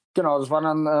 Genau, das war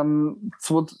dann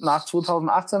nach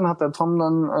 2018 hat der Tom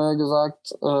dann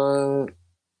gesagt,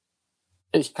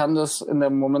 ich kann das in der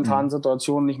momentanen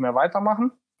Situation nicht mehr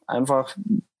weitermachen. Einfach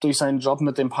durch seinen Job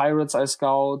mit den Pirates als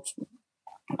Scout.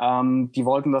 Die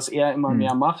wollten, dass er immer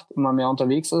mehr macht, immer mehr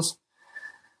unterwegs ist.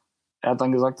 Er hat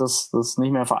dann gesagt, das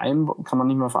nicht mehr kann man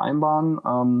nicht mehr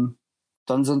vereinbaren.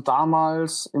 Dann sind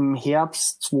damals im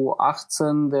Herbst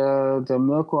 2018 der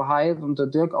Mirko Heid und der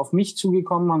Dirk auf mich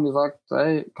zugekommen, haben gesagt,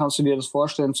 hey, kannst du dir das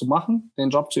vorstellen zu machen, den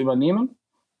Job zu übernehmen?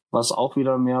 Was auch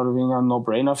wieder mehr oder weniger ein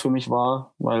No-Brainer für mich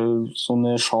war, weil so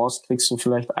eine Chance kriegst du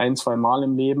vielleicht 1-2 Mal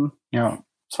im Leben. Ja.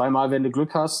 2 Mal, wenn du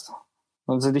Glück hast,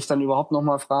 wenn sie dich dann überhaupt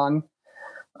nochmal fragen.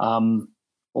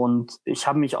 Und ich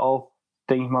habe mich auch,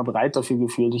 denke ich mal, bereit dafür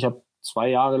gefühlt. Ich habe 2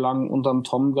 Jahre lang unterm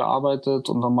Tom gearbeitet,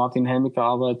 unter Martin Helmig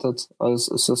gearbeitet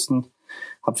als Assistant,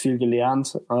 habe viel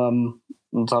gelernt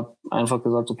und habe einfach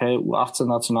gesagt, okay,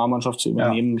 U18-Nationalmannschaft zu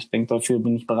übernehmen, ich denke, dafür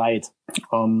bin ich bereit.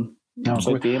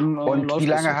 Seitdem, und wie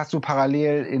lange hast du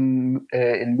parallel in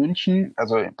München,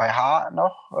 also bei H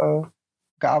noch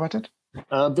gearbeitet?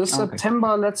 Bis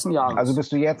September letzten Jahres. Also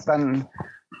bist du jetzt dann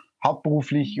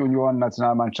hauptberuflich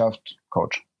Junioren-Nationalmannschaft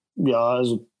Coach? Ja,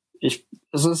 also es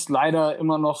ist leider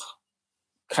immer noch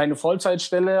keine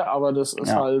Vollzeitstelle, aber das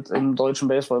ist halt im deutschen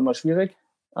Baseball immer schwierig.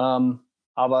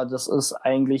 Aber das ist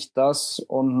eigentlich das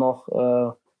und noch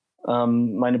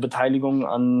meine Beteiligung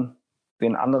an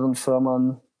den anderen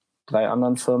Firmen, 3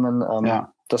 anderen Firmen.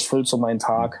 Das füllt so meinen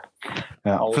Tag.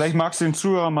 Ja. Vielleicht magst du den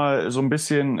Zuhörern mal so ein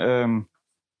bisschen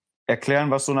erklären,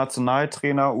 was so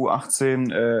Nationaltrainer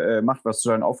U18 macht, was zu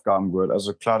seinen Aufgaben gehört.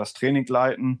 Also klar, das Training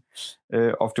leiten,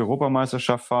 auf die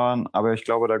Europameisterschaft fahren, aber ich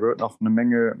glaube, da gehört noch eine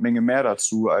Menge mehr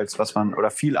dazu, als was man, oder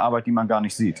viel Arbeit, die man gar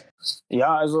nicht sieht.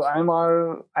 Ja, also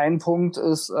einmal ein Punkt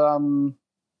ist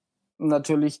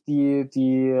natürlich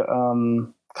die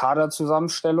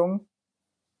Kaderzusammenstellung.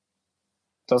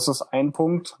 Das ist ein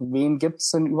Punkt. Wen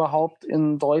gibt's denn überhaupt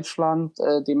in Deutschland,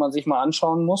 den man sich mal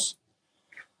anschauen muss?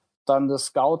 Dann das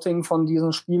Scouting von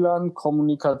diesen Spielern,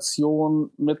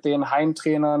 Kommunikation mit den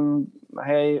Heimtrainern.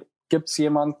 Hey, gibt's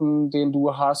jemanden, den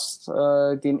du hast,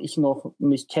 den ich noch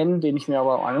nicht kenne, den ich mir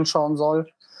aber anschauen soll?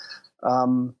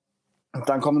 Dann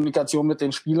Kommunikation mit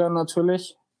den Spielern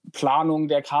natürlich. Planung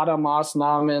der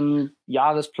Kadermaßnahmen,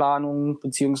 Jahresplanung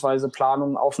beziehungsweise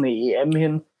Planung auf eine EM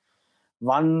hin.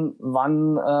 Wann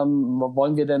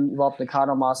wollen wir denn überhaupt eine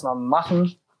Kadermaßnahme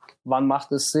machen? Wann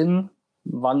macht es Sinn?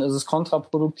 Wann ist es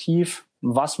kontraproduktiv?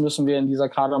 Was müssen wir in dieser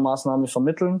Kadermaßnahme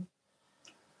vermitteln?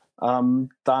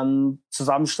 Dann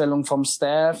Zusammenstellung vom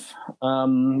Staff,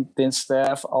 den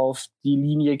Staff auf die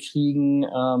Linie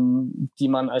kriegen, die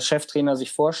man als Cheftrainer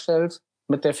sich vorstellt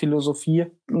mit der Philosophie.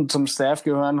 Und zum Staff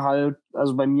gehören halt,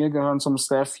 also bei mir gehören zum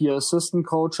Staff 4 Assistant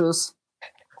Coaches,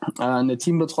 eine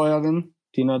Teambetreuerin,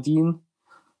 die Nadine,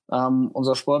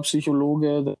 unser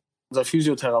Sportpsychologe, unser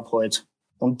Physiotherapeut.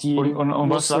 Und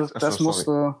das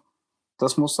musste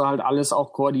halt alles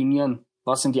auch koordinieren.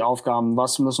 Was sind die Aufgaben?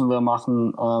 Was müssen wir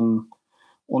machen?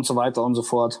 Und so weiter und so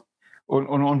fort.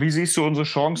 Und wie siehst du unsere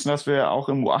Chancen, dass wir auch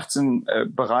im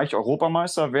U18-Bereich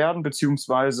Europameister werden?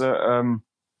 Beziehungsweise,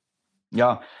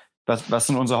 was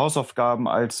sind unsere Hausaufgaben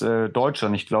als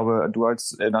Deutschland? Ich glaube, du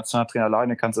als Nationaltrainer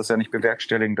alleine kannst das ja nicht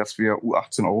bewerkstelligen, dass wir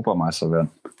U18-Europameister werden.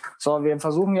 So, wir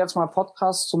versuchen jetzt mal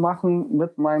Podcasts zu machen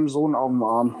mit meinem Sohn auf dem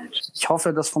Arm. Ich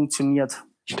hoffe, das funktioniert.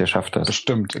 Der schafft das.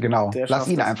 Bestimmt, genau. Lass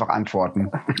ihn einfach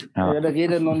antworten. Ja, der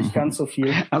redet noch nicht ganz so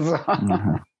viel. Also.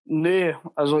 Nee,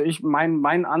 also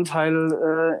mein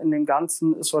Anteil in dem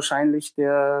Ganzen ist wahrscheinlich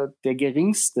der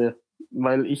geringste,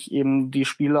 weil ich eben die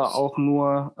Spieler auch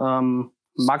nur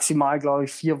maximal, glaube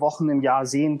ich, 4 Wochen im Jahr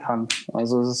sehen kann.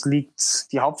 Also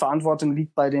die Hauptverantwortung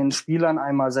liegt bei den Spielern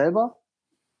einmal selber,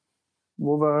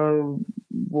 wo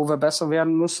wir besser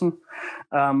werden müssen.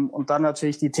 Und dann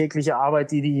natürlich die tägliche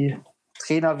Arbeit, die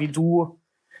Trainer wie du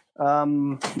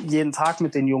jeden Tag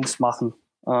mit den Jungs machen.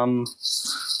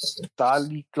 Da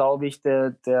liegt, glaube ich,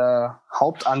 der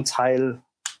Hauptanteil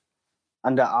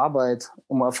an der Arbeit,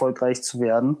 um erfolgreich zu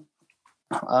werden.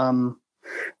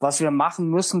 Was wir machen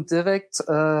müssen direkt,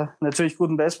 natürlich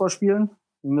guten Baseball spielen.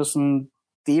 Wir müssen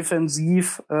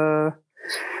defensiv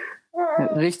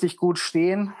richtig gut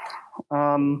stehen.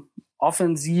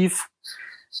 Offensiv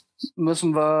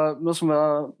müssen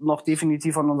wir noch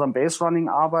definitiv an unserem Base-Running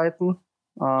arbeiten,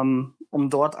 um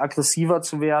dort aggressiver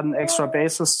zu werden, extra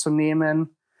Bases zu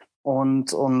nehmen und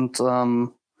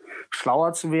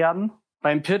schlauer zu werden.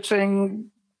 Beim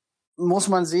Pitching muss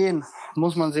man sehen.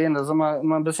 Das ist immer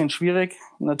ein bisschen schwierig.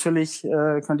 Natürlich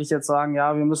könnte ich jetzt sagen,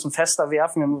 ja, wir müssen fester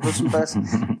werfen,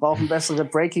 wir brauchen bessere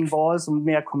Breaking Balls und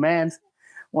mehr Command.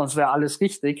 Und es wäre alles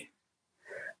richtig.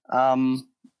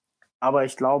 Aber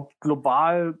ich glaube,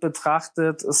 global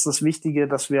betrachtet ist das Wichtige,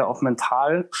 dass wir auch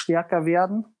mental stärker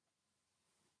werden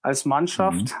als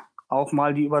Mannschaft. Auch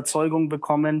mal die Überzeugung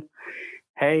bekommen,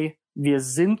 hey, wir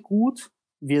sind gut,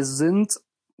 wir sind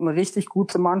eine richtig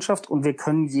gute Mannschaft und wir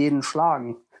können jeden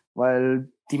schlagen.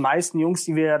 Weil die meisten Jungs,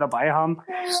 die wir ja dabei haben,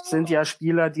 sind ja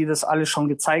Spieler, die das alles schon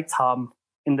gezeigt haben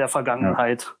in der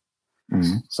Vergangenheit.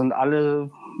 Sind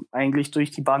alle eigentlich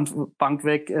durch die Bank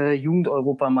weg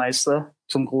Jugend-Europameister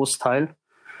zum Großteil.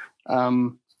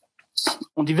 Und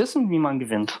die wissen, wie man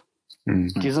gewinnt.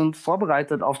 Die sind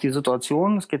vorbereitet auf die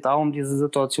Situation. Es geht darum, diese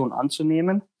Situation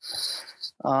anzunehmen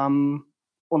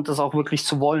und das auch wirklich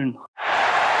zu wollen.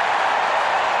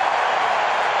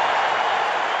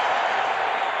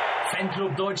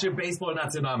 Fanclub Deutsche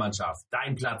Baseball-Nationalmannschaft.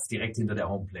 Dein Platz direkt hinter der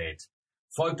Homeplate.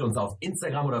 Folgt uns auf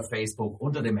Instagram oder Facebook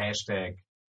unter dem Hashtag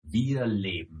Wir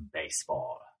leben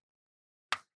Baseball.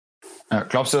 Ja,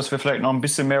 glaubst du, dass wir vielleicht noch ein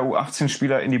bisschen mehr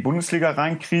U18-Spieler in die Bundesliga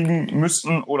reinkriegen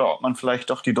müssten oder ob man vielleicht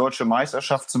doch die deutsche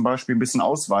Meisterschaft zum Beispiel ein bisschen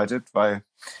ausweitet? Weil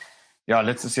ja,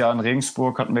 letztes Jahr in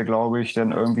Regensburg hatten wir, glaube ich,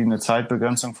 dann irgendwie eine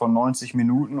Zeitbegrenzung von 90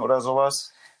 Minuten oder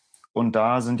sowas. Und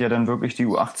da sind ja dann wirklich die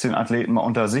U18-Athleten mal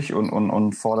unter sich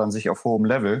und fordern sich auf hohem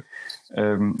Level.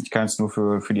 Ich kann jetzt nur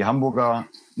für die Hamburger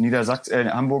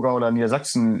oder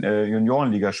Niedersachsen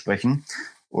Juniorenliga sprechen.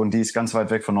 Und die ist ganz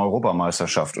weit weg von der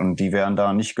Europameisterschaft. Und die werden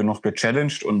da nicht genug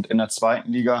gechallenged. Und in der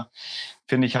zweiten Liga,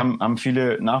 finde ich, haben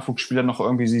viele Nachwuchsspieler noch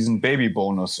irgendwie diesen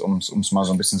Baby-Bonus, um es mal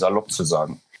so ein bisschen salopp zu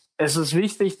sagen. Es ist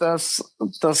wichtig, dass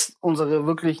unsere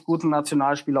wirklich guten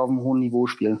Nationalspieler auf einem hohen Niveau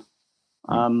spielen.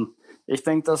 Ich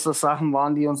denke, dass das Sachen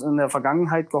waren, die uns in der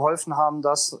Vergangenheit geholfen haben,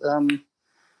 dass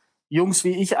Jungs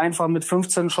wie ich einfach mit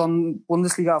 15 schon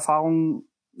Bundesliga-Erfahrung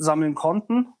sammeln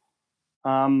konnten.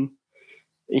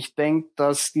 Ich denke,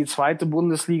 dass die zweite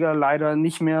Bundesliga leider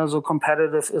nicht mehr so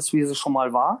competitive ist, wie sie schon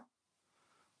mal war.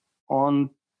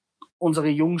 Und unsere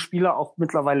jungen Spieler auch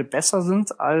mittlerweile besser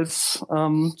sind als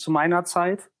zu meiner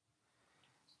Zeit.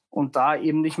 Und da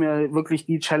eben nicht mehr wirklich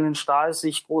die Challenge da ist,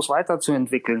 sich groß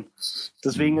weiterzuentwickeln.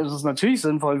 Deswegen ist es natürlich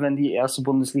sinnvoll, wenn die erste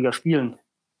Bundesliga spielen.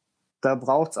 Da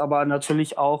braucht es aber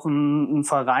natürlich auch einen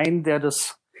Verein, der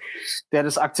das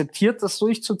akzeptiert, das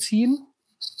durchzuziehen.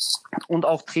 Und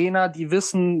auch Trainer, die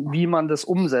wissen, wie man das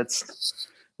umsetzt.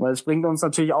 Weil es bringt uns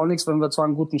natürlich auch nichts, wenn wir zwar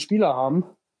einen guten Spieler haben,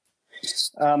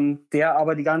 der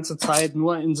aber die ganze Zeit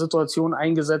nur in Situationen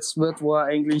eingesetzt wird, wo er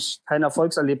eigentlich kein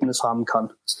Erfolgserlebnis haben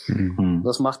kann. Mhm.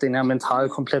 Das macht den ja mental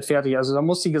komplett fertig. Also da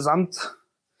muss die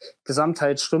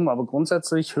Gesamtheit stimmen, aber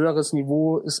grundsätzlich höheres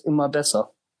Niveau ist immer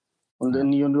besser. Und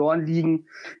in Juniorenligen,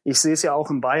 ich sehe es ja auch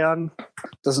in Bayern,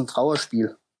 das ist ein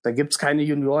Trauerspiel. Da gibt's keine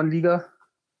Juniorenliga,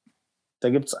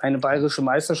 da gibt's eine bayerische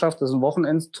Meisterschaft, das ist ein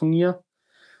Wochenendturnier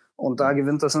und da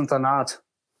gewinnt das Internat.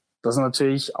 Das ist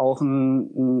natürlich auch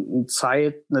eine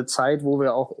Zeit, wo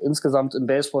wir auch insgesamt im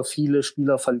Baseball viele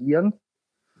Spieler verlieren,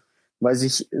 weil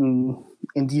sich in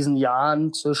diesen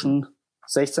Jahren zwischen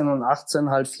 16 und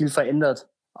 18 halt viel verändert,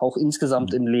 auch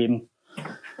insgesamt im Leben.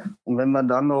 Und wenn man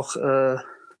dann noch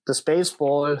das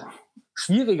Baseball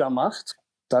schwieriger macht,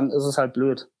 dann ist es halt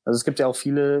blöd. Also es gibt ja auch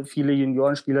viele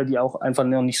Juniorenspieler, die auch einfach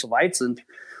noch nicht so weit sind,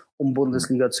 um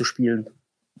Bundesliga zu spielen.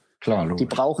 Klar, logisch. Die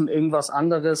brauchen irgendwas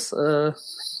anderes,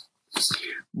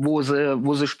 wo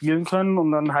sie spielen können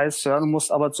und dann heißt ja, du musst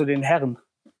aber zu den Herren.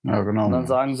 Ja, genau. Und dann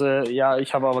sagen sie, ja,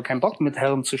 ich habe aber keinen Bock mit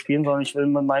Herren zu spielen, sondern ich will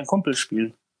mit meinen Kumpels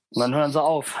spielen. Und dann hören sie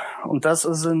auf. Und das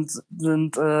sind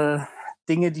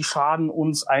Dinge, die schaden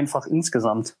uns einfach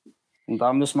insgesamt. Und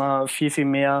da müssen wir viel, viel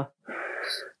mehr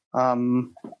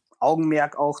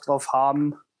Augenmerk auch drauf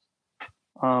haben,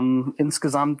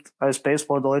 insgesamt als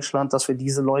Baseball Deutschland, dass wir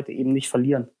diese Leute eben nicht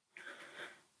verlieren.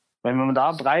 Wenn wir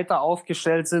da breiter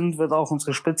aufgestellt sind, wird auch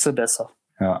unsere Spitze besser.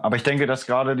 Ja, aber ich denke, dass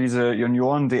gerade diese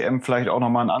Junioren-DM vielleicht auch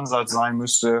nochmal ein Ansatz sein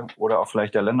müsste oder auch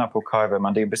vielleicht der Länderpokal, wenn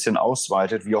man den ein bisschen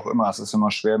ausweitet, wie auch immer. Es ist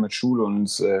immer schwer mit Schule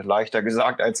und leichter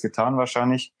gesagt als getan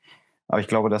wahrscheinlich. Aber ich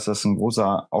glaube, dass das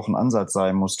auch ein Ansatz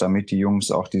sein muss, damit die Jungs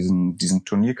auch diesen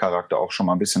Turniercharakter auch schon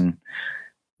mal ein bisschen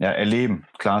erleben.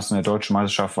 Klar ist eine deutsche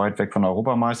Meisterschaft weit weg von der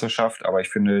Europameisterschaft, aber ich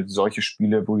finde solche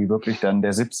Spiele, wo die wirklich dann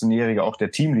der 17-Jährige auch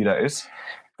der Teamleader ist,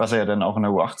 was er ja dann auch in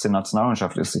der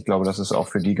U18-Nationalmannschaft ist. Ich glaube, dass es auch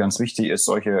für die ganz wichtig ist,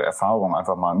 solche Erfahrungen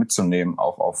einfach mal mitzunehmen,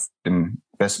 auch auf dem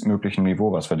bestmöglichen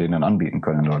Niveau, was wir denen anbieten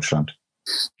können in Deutschland.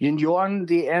 Junioren,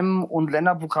 DM und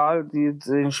Länderpokal,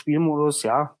 den Spielmodus,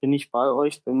 ja, bin ich bei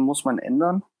euch, den muss man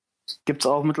ändern. Gibt's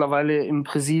auch mittlerweile im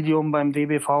Präsidium beim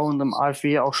DBV und im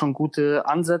AFW auch schon gute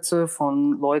Ansätze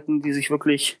von Leuten, die sich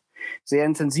wirklich sehr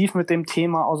intensiv mit dem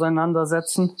Thema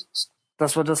auseinandersetzen.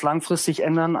 Das wird das langfristig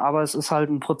ändern, aber es ist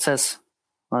halt ein Prozess.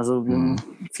 Also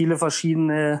viele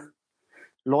verschiedene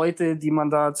Leute, die man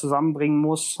da zusammenbringen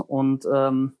muss und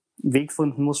einen Weg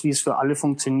finden muss, wie es für alle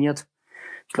funktioniert.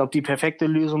 Ich glaube, die perfekte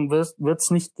Lösung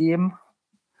wird's nicht geben,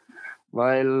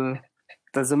 weil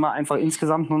da sind wir einfach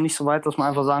insgesamt noch nicht so weit, dass man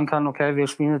einfach sagen kann, okay, wir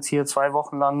spielen jetzt hier 2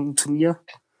 Wochen lang ein Turnier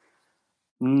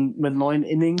mit 9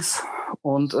 Innings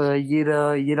und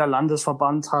jeder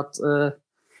Landesverband hat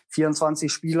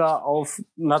 24 Spieler auf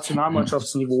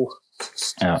Nationalmannschaftsniveau.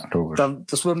 Ja, logisch.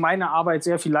 Das würde meine Arbeit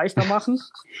sehr viel leichter machen,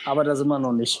 aber da sind wir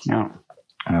noch nicht. Ja.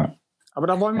 Aber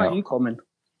da wollen wir hinkommen.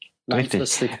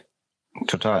 Richtig.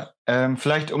 Total.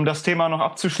 Vielleicht, um das Thema noch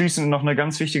abzuschließen, noch eine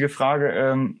ganz wichtige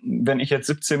Frage. Wenn ich jetzt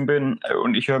 17 bin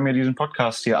und ich höre mir diesen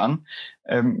Podcast hier an,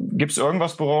 gibt es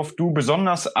irgendwas, worauf du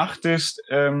besonders achtest,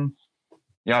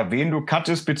 wen du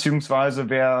cuttest, beziehungsweise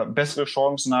wer bessere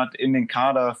Chancen hat, in den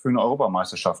Kader für eine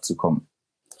Europameisterschaft zu kommen?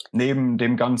 Neben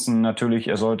dem Ganzen natürlich,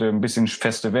 er sollte ein bisschen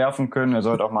feste werfen können, er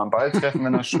sollte auch mal einen Ball treffen,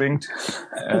 wenn er schwingt.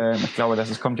 Ich glaube,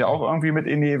 kommt ja auch irgendwie mit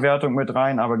in die Wertung mit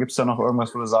rein, aber gibt es da noch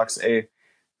irgendwas, wo du sagst,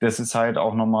 das ist halt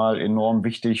auch nochmal enorm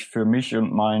wichtig für mich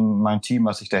und mein Team,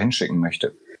 was ich da hinschicken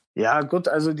möchte? Ja, gut,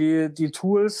 also die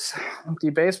Tools,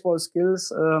 die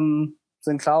Baseball-Skills,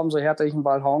 sind klar, umso härter ich einen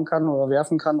Ball hauen kann oder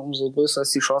werfen kann, umso größer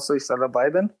ist die Chance, dass ich da dabei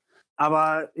bin.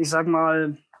 Aber ich sag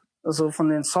mal, also von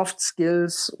den Soft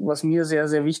Skills, was mir sehr,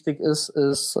 sehr wichtig ist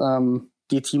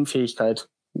die Teamfähigkeit.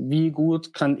 Wie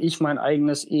gut kann ich mein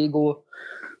eigenes Ego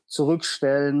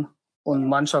zurückstellen und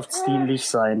mannschaftsdienlich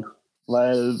sein?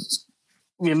 Weil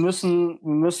wir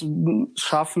müssen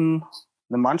schaffen,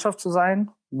 eine Mannschaft zu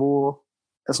sein, wo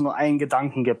es nur einen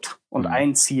Gedanken gibt und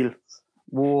ein Ziel,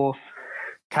 wo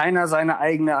keiner seine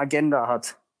eigene Agenda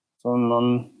hat,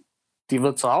 sondern die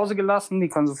wird zu Hause gelassen, die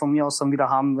können sie von mir aus dann wieder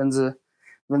haben, wenn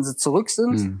sie zurück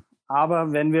sind.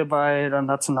 Aber wenn wir bei der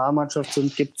Nationalmannschaft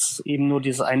sind, gibt's eben nur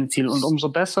dieses eine Ziel. Und umso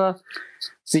besser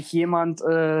sich jemand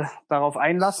darauf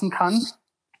einlassen kann,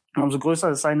 umso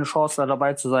größer ist seine Chance, da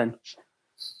dabei zu sein.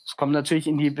 Es kommt natürlich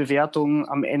in die Bewertung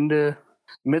am Ende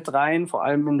mit rein, vor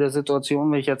allem in der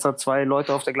Situation, wenn ich jetzt 2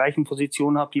 Leute auf der gleichen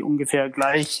Position habe, die ungefähr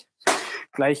gleich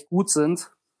gut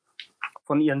sind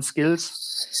von ihren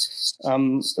Skills,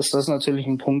 ist das natürlich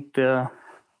ein Punkt, den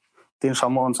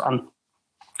schauen wir uns an.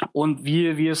 Und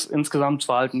wie es insgesamt zu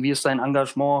verhalten, wie ist dein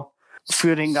Engagement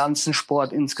für den ganzen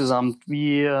Sport insgesamt,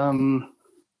 wie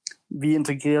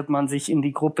integriert man sich in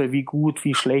die Gruppe, wie gut,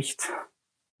 wie schlecht.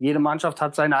 Jede Mannschaft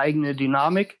hat seine eigene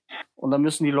Dynamik und da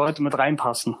müssen die Leute mit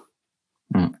reinpassen.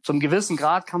 Zum gewissen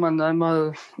Grad kann man dann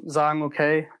mal sagen,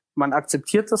 okay, man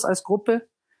akzeptiert das als Gruppe,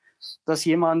 dass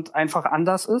jemand einfach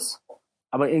anders ist,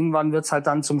 aber irgendwann wird's halt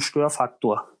dann zum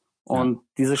Störfaktor. Und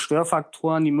diese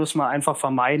Störfaktoren, die müssen wir einfach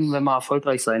vermeiden, wenn wir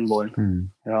erfolgreich sein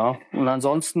wollen. Ja. Und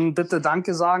ansonsten bitte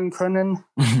Danke sagen können.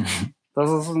 Das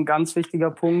ist ein ganz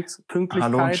wichtiger Punkt.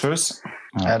 Pünktlichkeit. Hallo und tschüss.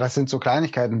 Ja, das sind so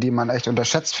Kleinigkeiten, die man echt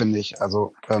unterschätzt, finde ich.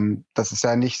 Also das ist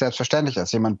ja nicht selbstverständlich,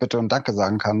 dass jemand Bitte und Danke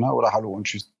sagen kann, ne? Oder Hallo und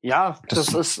Tschüss. Ja,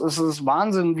 es ist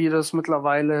Wahnsinn, wie das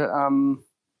mittlerweile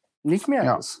nicht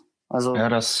mehr ist. Also ja,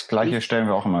 das Gleiche stellen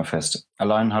wir auch immer fest.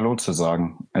 Allein Hallo zu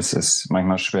sagen, es ist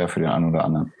manchmal schwer für den einen oder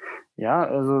anderen. Ja,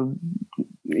 also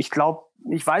ich glaube,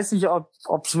 ich weiß nicht, ob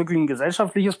es wirklich ein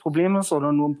gesellschaftliches Problem ist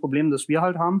oder nur ein Problem, das wir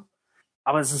halt haben.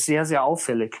 Aber es ist sehr, sehr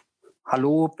auffällig.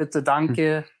 Hallo, bitte,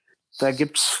 danke. Da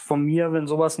gibt's von mir, wenn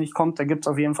sowas nicht kommt, da gibt's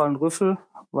auf jeden Fall einen Rüffel,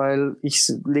 weil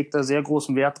ich lege da sehr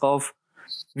großen Wert drauf,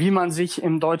 wie man sich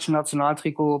im deutschen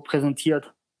Nationaltrikot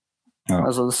präsentiert. Ja.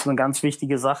 Also das ist eine ganz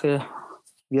wichtige Sache.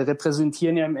 Wir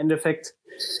repräsentieren ja im Endeffekt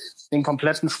den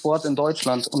kompletten Sport in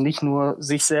Deutschland und nicht nur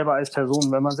sich selber als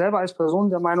Person. Wenn man selber als Person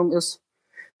der Meinung ist,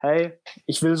 hey,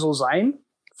 ich will so sein,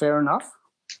 fair enough,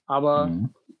 aber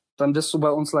dann bist du bei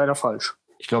uns leider falsch.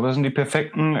 Ich glaube, das sind die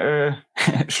perfekten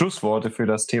Schlussworte für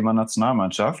das Thema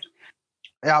Nationalmannschaft.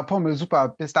 Ja, Pummel, super.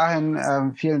 Bis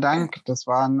dahin vielen Dank. Das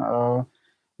waren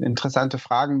interessante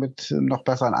Fragen mit noch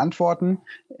besseren Antworten.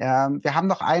 Wir haben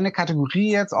noch eine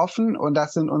Kategorie jetzt offen und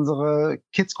das sind unsere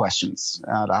Kids Questions.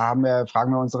 Da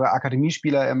fragen wir unsere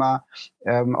Akademiespieler immer,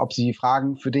 ob sie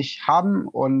Fragen für dich haben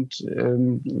und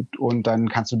dann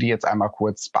kannst du die jetzt einmal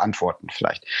kurz beantworten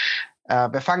vielleicht.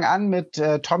 Wir fangen an mit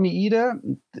Tommy Ide,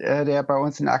 der bei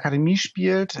uns in der Akademie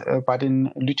spielt, bei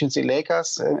den Lütjensee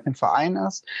Lakers im Verein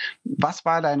ist. Was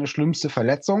war deine schlimmste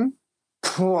Verletzung?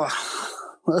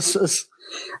 Das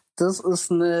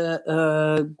ist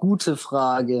eine gute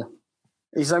Frage.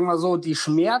 Ich sag mal so, die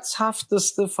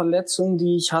schmerzhafteste Verletzung,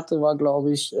 die ich hatte, war,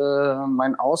 glaube ich,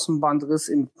 mein Außenbandriss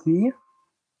im Knie.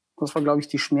 Das war, glaube ich,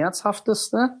 die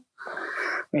schmerzhafteste.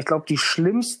 Ich glaube, die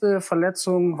schlimmste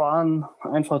Verletzung waren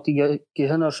einfach die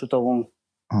Gehirnerschütterung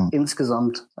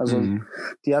insgesamt. Also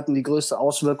die hatten die größte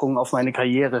Auswirkung auf meine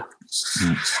Karriere.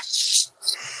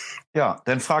 Ja,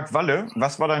 dann fragt Walle,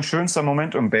 was war dein schönster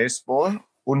Moment im Baseball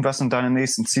und was sind deine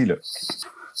nächsten Ziele?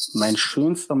 Mein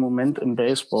schönster Moment im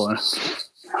Baseball. Es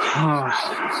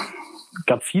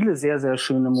gab viele sehr, sehr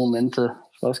schöne Momente.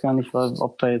 Ich weiß gar nicht,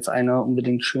 ob da jetzt einer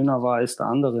unbedingt schöner war als der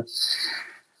andere.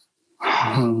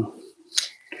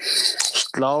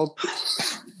 Ich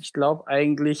glaube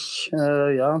eigentlich,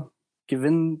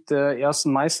 Gewinn der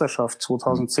ersten Meisterschaft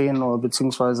 2010 oder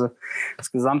beziehungsweise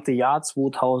das gesamte Jahr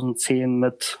 2010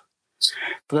 mit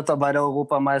Dritter bei der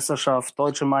Europameisterschaft,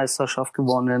 Deutsche Meisterschaft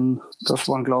gewonnen. Das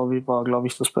war, glaube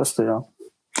ich, das Beste, ja.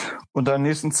 Und deine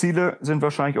nächsten Ziele sind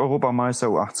wahrscheinlich Europameister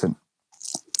U18.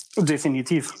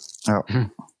 Definitiv. Ja.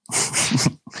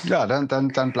 Ja, dann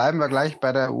bleiben wir gleich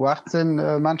bei der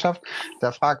U18-Mannschaft.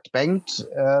 Da fragt Bengt,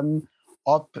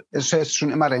 ob es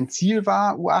schon immer dein Ziel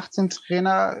war,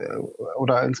 U18-Trainer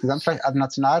oder insgesamt vielleicht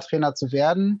Nationaltrainer zu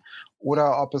werden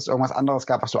oder ob es irgendwas anderes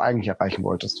gab, was du eigentlich erreichen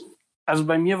wolltest. Also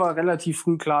bei mir war relativ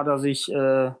früh klar, dass ich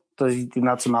die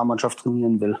Nationalmannschaft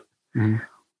trainieren will.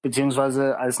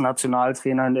 Beziehungsweise als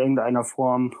Nationaltrainer in irgendeiner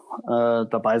Form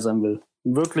dabei sein will.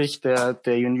 Wirklich der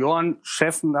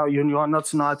Juniorenchef,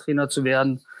 Junioren-Nationaltrainer zu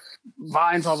werden, war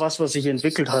einfach was sich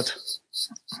entwickelt hat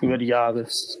über die Jahre.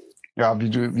 Ja, wie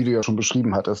du ja schon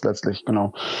beschrieben hattest letztlich,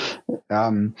 genau.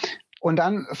 Und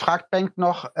dann fragt Bengt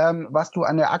noch, was du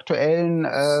an der aktuellen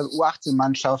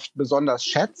U18-Mannschaft besonders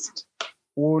schätzt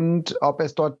und ob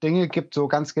es dort Dinge gibt, so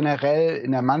ganz generell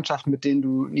in der Mannschaft, mit denen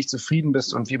du nicht zufrieden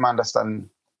bist und wie man das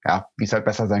dann, wie es halt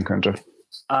besser sein könnte.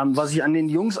 Was ich an den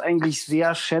Jungs eigentlich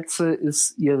sehr schätze,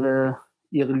 ist ihre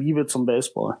Liebe zum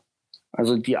Baseball.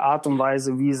 Also die Art und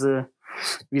Weise, wie sie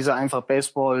einfach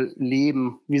Baseball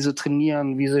leben, wie sie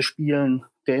trainieren, wie sie spielen,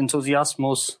 der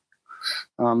Enthusiasmus,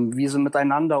 wie sie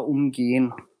miteinander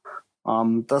umgehen.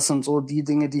 Das sind so die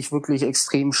Dinge, die ich wirklich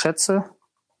extrem schätze.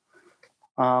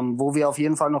 Wo wir auf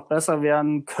jeden Fall noch besser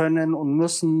werden können und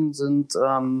müssen, sind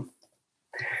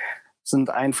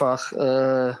einfach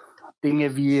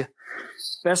Dinge wie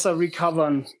besser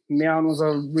recovern, mehr an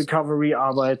unserer Recovery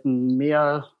arbeiten,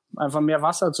 einfach mehr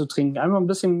Wasser zu trinken, einfach ein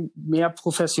bisschen mehr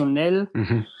professionell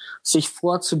sich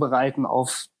vorzubereiten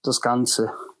auf das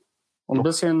Ganze. Und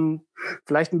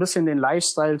vielleicht ein bisschen den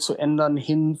Lifestyle zu ändern,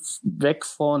 weg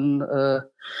von,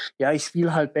 ich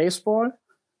spiele halt Baseball,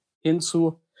 hin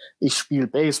zu, ich spiele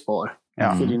Baseball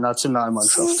für die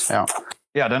Nationalmannschaft.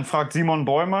 Ja, dann fragt Simon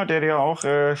Bäumer, der dir auch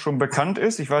schon bekannt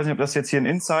ist. Ich weiß nicht, ob das jetzt hier ein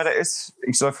Insider ist.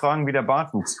 Ich soll fragen, wie der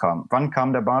Bartwuchs kam. Wann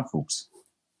kam der Bartwuchs?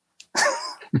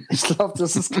 Ich glaube,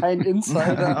 das ist kein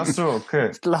Insider. Ach so, okay.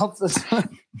 Ich glaube, das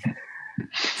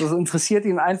interessiert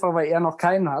ihn einfach, weil er noch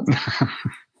keinen hat.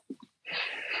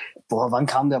 Wann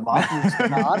kam der Bartwuchs?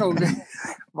 Keine Ahnung.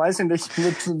 Weiß ich nicht,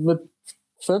 mit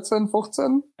 14,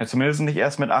 15? Ja, zumindest nicht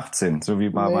erst mit 18, so wie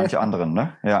bei manchen anderen,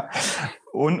 ne? Ja.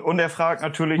 Und er fragt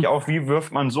natürlich auch, wie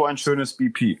wirft man so ein schönes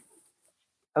BP?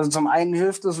 Also zum einen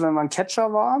hilft es, wenn man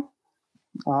Catcher war,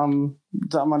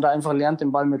 da man da einfach lernt,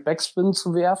 den Ball mit Backspin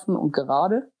zu werfen und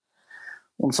gerade.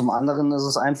 Und zum anderen ist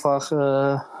es einfach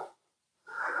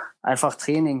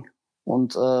Training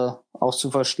und auch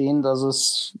zu verstehen, dass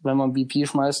es, wenn man BP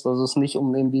schmeißt, dass es nicht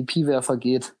um den BP-Werfer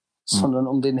geht, sondern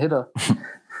um den Hitter.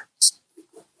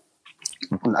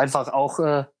 Und einfach auch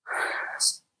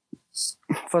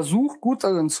versucht, gut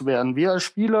darin zu werden. Wir als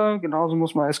Spieler, genauso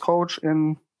muss man als Coach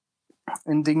in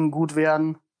Dingen gut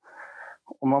werden.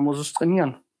 Und man muss es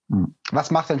trainieren.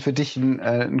 Was macht denn für dich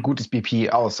ein gutes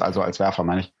BP aus, also als Werfer,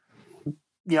 meine ich?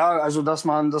 Ja, also dass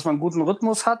man einen guten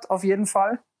Rhythmus hat, auf jeden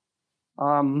Fall.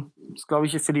 Das ist, glaube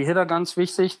ich, für die Hitter ganz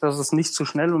wichtig, dass es nicht zu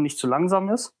schnell und nicht zu langsam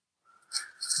ist,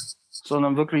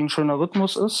 sondern wirklich ein schöner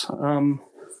Rhythmus ist.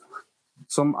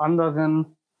 Zum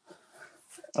anderen,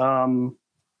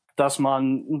 dass man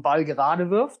einen Ball gerade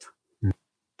wirft.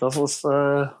 Das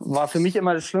war für mich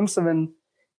immer das Schlimmste, wenn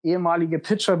ehemalige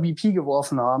Pitcher BP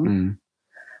geworfen haben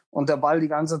und der Ball die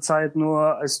ganze Zeit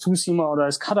nur als Two-Seamer oder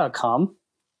als Cutter kam.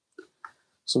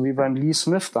 So wie beim Lee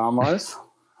Smith damals.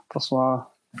 Das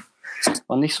war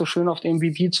nicht so schön, auf den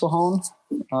BP zu hauen.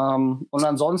 Und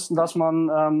ansonsten, dass man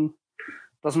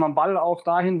Ball auch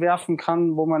dahin werfen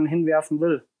kann, wo man hinwerfen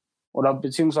will. Oder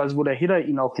beziehungsweise wo der Hitter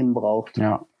ihn auch hinbraucht.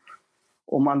 Ja.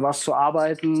 Um an was zu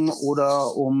arbeiten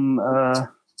oder um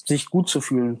sich gut zu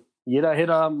fühlen. Jeder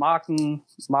Hitter mag einen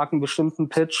bestimmten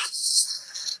Pitch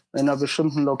in einer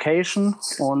bestimmten Location.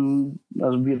 Und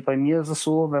also bei mir ist es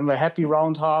so, wenn wir Happy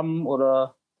Round haben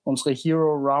oder unsere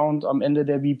Hero Round am Ende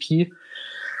der BP,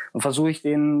 dann versuche ich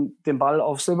den Ball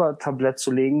auf Silbertablett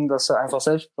zu legen, dass sie einfach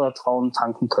Selbstvertrauen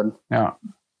tanken können. Ja.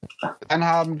 Dann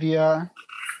haben wir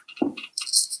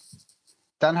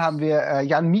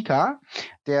Jan Mika,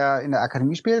 der in der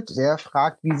Akademie spielt. Der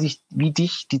fragt, wie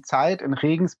dich die Zeit in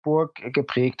Regensburg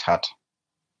geprägt hat.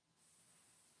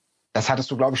 Das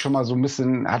hattest du, glaube ich, schon mal so ein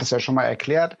bisschen, hattest du ja schon mal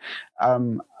erklärt.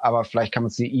 Aber vielleicht kann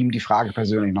man ihm die Frage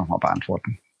persönlich nochmal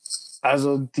beantworten.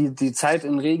 Also die Zeit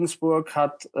in Regensburg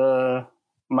hat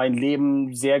mein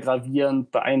Leben sehr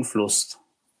gravierend beeinflusst.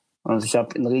 Also ich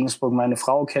habe in Regensburg meine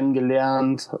Frau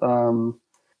kennengelernt.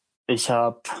 Ich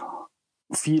habe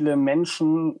viele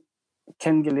Menschen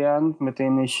kennengelernt, mit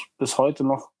denen ich bis heute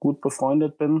noch gut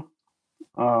befreundet bin.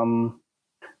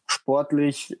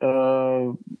 Sportlich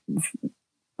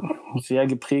sehr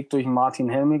geprägt durch Martin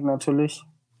Helmig natürlich.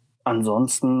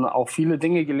 Ansonsten auch viele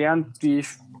Dinge gelernt, die ich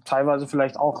teilweise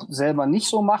vielleicht auch selber nicht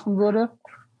so machen würde.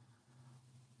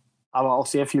 Aber auch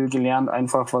sehr viel gelernt,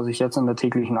 einfach, was ich jetzt in der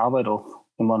täglichen Arbeit auch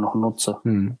immer noch nutze.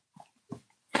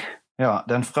 Ja,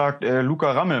 dann fragt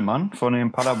Luca Rammelmann von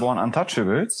den Paderborn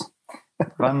Untouchables,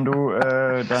 wann du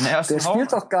deinen ersten... Der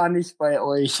spielt doch gar nicht bei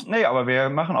euch. Nee, aber wir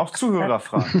machen auch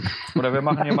Zuhörerfragen. Oder wir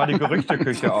machen hier mal die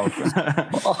Gerüchteküche auf.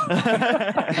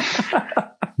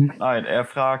 Nein, er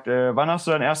fragt, wann hast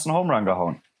du deinen ersten Home Run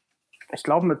gehauen? Ich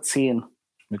glaube mit 10.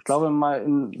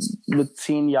 Mit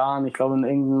 10 Jahren. Ich glaube in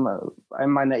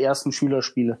einem meiner ersten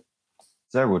Schülerspiele.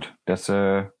 Sehr gut.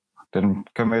 Dann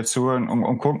können wir jetzt zuhören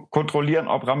und kontrollieren,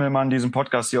 ob Rammelmann diesen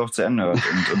Podcast hier auch zu Ende hört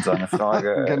und seine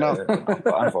Frage Genau.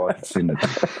 beantwortet findet.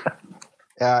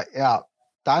 Ja.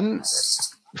 Dann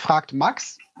fragt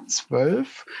Max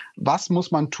 12, was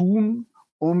muss man tun,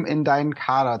 um in deinen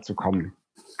Kader zu kommen?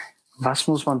 Was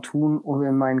muss man tun, um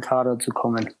in meinen Kader zu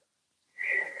kommen?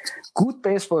 Gut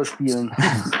Baseball spielen.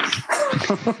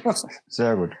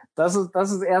 Sehr gut. Das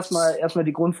ist erstmal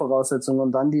die Grundvoraussetzung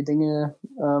und dann die Dinge,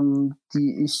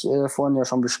 die ich vorhin ja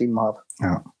schon beschrieben habe.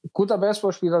 Ja. Guter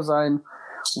Baseballspieler sein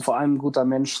und vor allem guter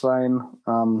Mensch sein.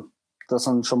 Das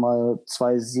sind schon mal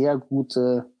 2 sehr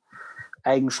gute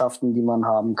Eigenschaften, die man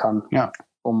haben kann,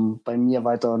 um bei mir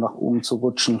weiter nach oben zu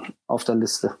rutschen auf der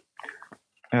Liste.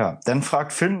 Ja, dann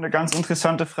fragt Finn eine ganz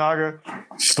interessante Frage.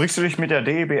 Sprichst du dich mit der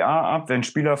DEBA ab, wenn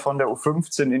Spieler von der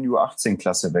U15 in die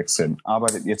U18-Klasse wechseln?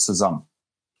 Arbeitet ihr zusammen?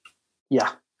 Ja.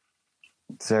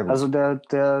 Sehr gut. Also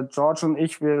der George und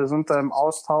ich, wir sind da im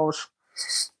Austausch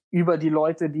über die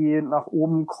Leute, die nach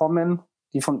oben kommen,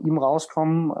 die von ihm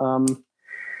rauskommen.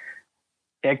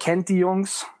 Er kennt die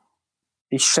Jungs.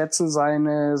 Ich schätze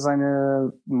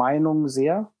seine Meinung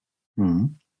sehr.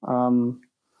 Mhm.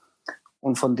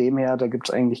 Und von dem her, da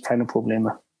gibt's eigentlich keine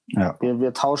Probleme. Ja.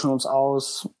 Wir tauschen uns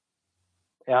aus.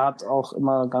 Er hat auch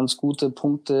immer ganz gute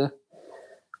Punkte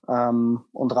und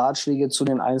Ratschläge zu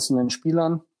den einzelnen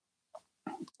Spielern,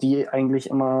 die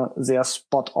eigentlich immer sehr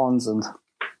spot-on sind.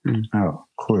 Ja,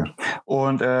 cool.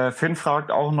 Und Finn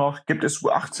fragt auch noch, gibt es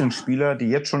U18-Spieler, die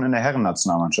jetzt schon in der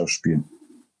Herrennationalmannschaft spielen?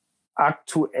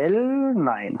 Aktuell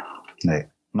nein.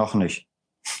 Nee, noch nicht.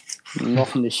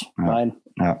 Noch nicht, Ja. nein.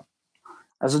 Ja,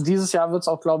 Also dieses Jahr wird es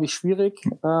auch, glaube ich, schwierig,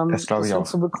 das glaube ich auch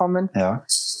hinzubekommen. Ja.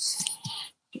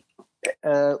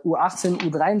 U18,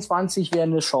 U23 wäre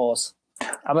eine Chance.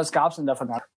 Aber es gab es in der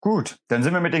Vergangenheit. Gut, dann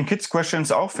sind wir mit den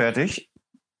Kids-Questions auch fertig.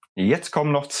 Jetzt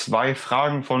kommen noch 2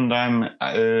 Fragen von deinem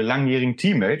langjährigen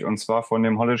Teammate, und zwar von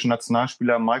dem holländischen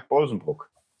Nationalspieler Mike Bolsenbroek.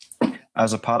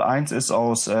 Also Part 1 ist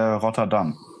aus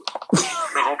Rotterdam.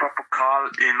 Europapokal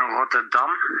in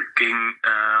Rotterdam gegen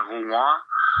Rouen.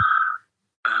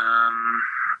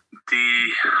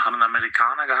 Die haben einen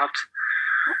Amerikaner gehabt.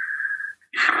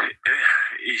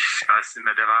 Ich weiß nicht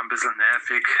mehr, der war ein bisschen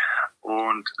nervig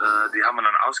und die haben wir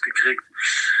dann ausgekriegt.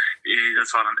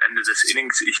 Das war dann Ende des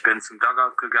Innings. Ich bin zum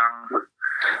Dugout gegangen und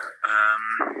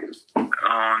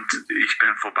ich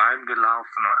bin vorbei ihm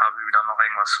gelaufen und habe ihm dann noch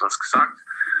was gesagt.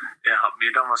 Er hat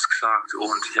mir dann was gesagt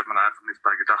und ich habe mir einfach nichts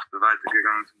bei gedacht, bin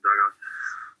weitergegangen zum Dugout.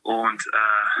 Und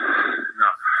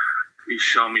ich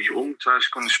schaue mich um 2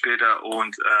 Sekunden später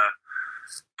und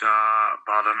da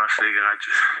war dann eine Schlägerei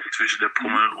zwischen der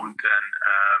Pummel und den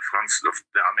Franz Luft,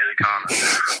 der Amerikaner.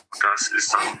 Und das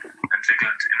ist dann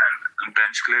entwickelt in ein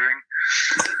Bench-Clearing.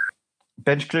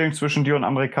 Bench-Clearing zwischen dir und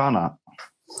Amerikaner.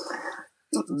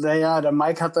 Naja, der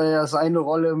Mike hat da ja seine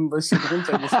Rolle ein bisschen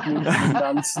runtergespielt im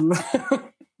Ganzen.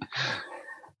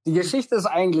 Die Geschichte ist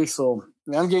eigentlich so.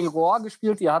 Wir haben gegen Rohr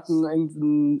gespielt, die hatten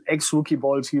irgendeinen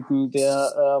Ex-Rookie-Ball-Typen,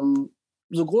 der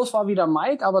so groß war wie der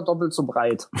Mike, aber doppelt so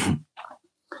breit.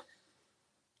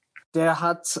 Der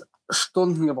hat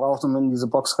Stunden gebraucht, um in diese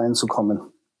Box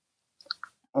reinzukommen.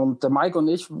 Und der Mike und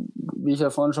ich, wie ich ja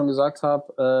vorhin schon gesagt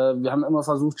habe, wir haben immer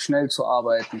versucht, schnell zu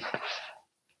arbeiten.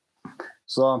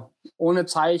 So, ohne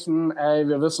Zeichen,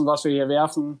 wir wissen, was wir hier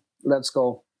werfen, let's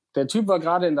go. Der Typ war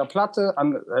gerade in der Platte,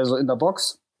 also in der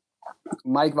Box.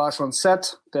 Mike war schon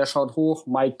set, der schaut hoch,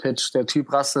 Mike pitcht, der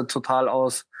Typ rastet total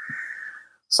aus.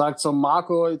 Sagt so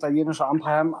Marco, italienischer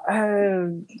Umpire,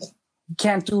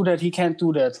 can't do that, he can't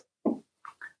do that.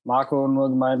 Marco nur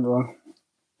gemeint so,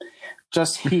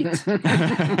 just heat.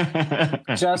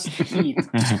 Just heat.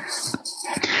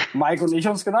 Mike und ich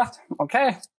uns gedacht,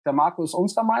 okay, der Marco ist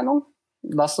unserer Meinung,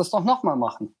 lass das doch nochmal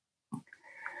machen.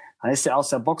 Dann ist er aus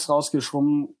der Box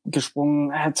rausgesprungen,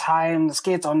 Time, das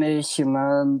geht doch nicht.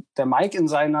 Und der Mike in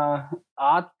seiner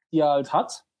Art, die er halt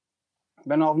hat,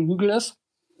 wenn er auf dem Hügel ist,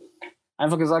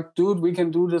 einfach gesagt, dude, we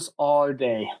can do this all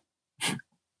day.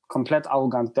 Komplett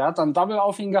arrogant. Der hat dann Double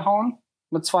auf ihn gehauen,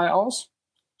 mit 2 aus,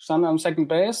 stand am Second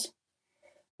Base.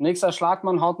 Nächster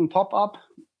Schlagmann haut einen Pop-Up.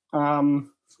 Wir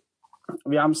haben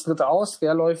das 3. aus,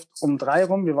 der läuft um 3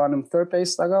 rum, wir waren im Third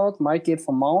Base Dugout, Mike geht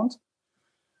vom Mount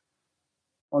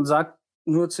und sagt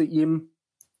nur zu ihm,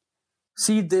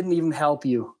 "See didn't even help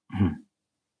you."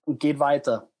 Und geht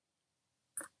weiter.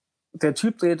 Der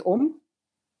Typ dreht um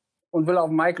und will auf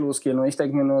Mike losgehen und ich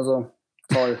denke mir nur so,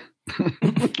 toll.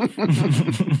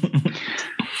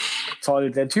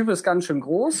 Toll, der Typ ist ganz schön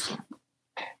groß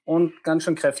und ganz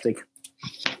schön kräftig.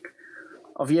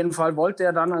 Auf jeden Fall wollte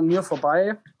er dann an mir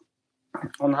vorbei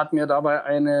und hat mir dabei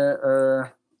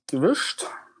eine gewischt.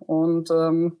 und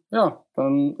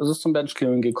dann ist es zum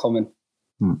Bench-Clearing gekommen.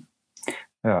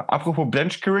 Ja, apropos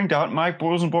Bench-Clearing, da hat Mike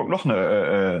Bosenburg noch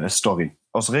eine Story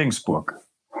aus Regensburg.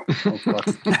 Oh Gott.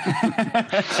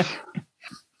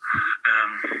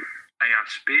 Ein Jahr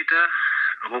später,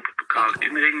 Europapokal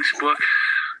in Regensburg,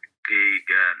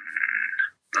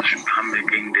 haben wir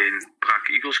gegen den Prag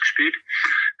Eagles gespielt.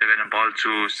 Da wird ein Ball zu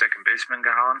Second Baseman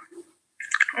gehauen.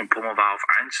 Und Pummel war auf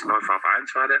 1, Läufer auf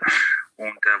 1 war der.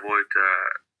 Und der wollte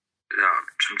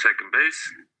zum Second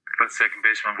Base. Der Second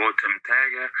Baseman wollte ihn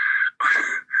taggen.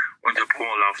 Und der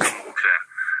Pummel läuft ihm umquer.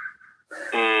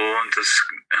 Und das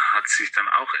hat sich dann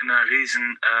auch in einer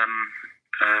riesen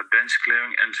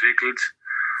Bench-Clearing entwickelt.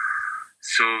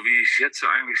 So wie ich es jetzt so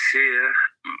eigentlich sehe,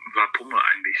 war Pummel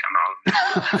eigentlich an allem.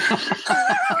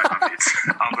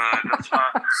 Aber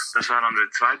das war dann die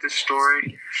zweite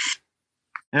Story.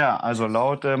 Ja, also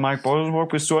laut Mike Bosenburg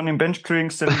bist du an den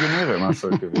Bench-Clearings der Legionäre immer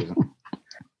schuld gewesen.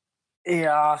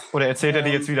 Ja. Oder erzählt er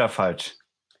dir jetzt wieder falsch?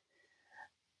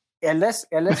 Er lässt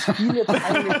viele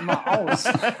Teile immer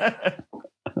aus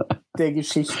der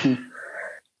Geschichten.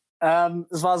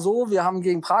 Es war so, wir haben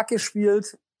gegen Prag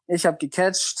gespielt, ich habe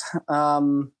gecatcht,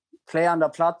 Play an der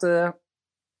Platte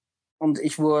und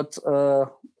ich wurde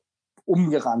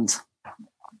umgerannt.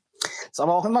 Ist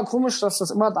aber auch immer komisch, dass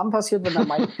das immer dann passiert, wenn der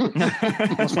Mike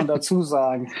muss man dazu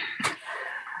sagen.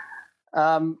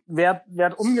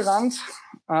 Werd umgerannt,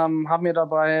 habe mir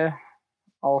dabei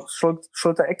auch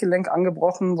Schulter-Eckgelenk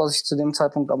angebrochen, was ich zu dem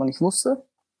Zeitpunkt aber nicht wusste.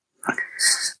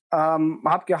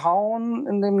 Hab gehauen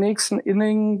in dem nächsten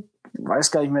Inning,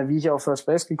 weiß gar nicht mehr, wie ich auf First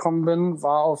Base gekommen bin,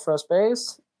 war auf First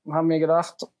Base und habe mir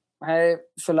gedacht, hey,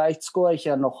 vielleicht score ich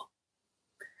ja noch.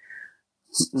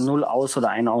 0 aus oder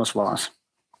 1 aus war es.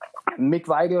 Mick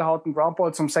Weigel haut einen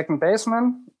Groundball zum Second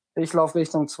Baseman. Ich laufe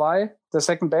Richtung 2. Der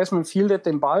Second Baseman fieldet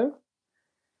den Ball.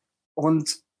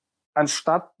 Und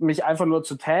anstatt mich einfach nur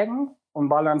zu taggen und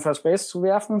Ball an First Base zu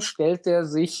werfen, stellt er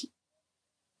sich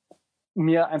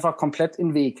mir einfach komplett in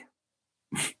den Weg.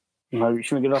 Dann habe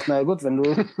ich mir gedacht, naja gut,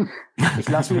 ich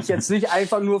lasse mich jetzt nicht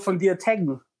einfach nur von dir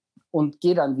taggen und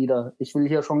gehe dann wieder. Ich will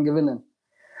hier schon gewinnen.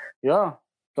 Ja,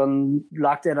 dann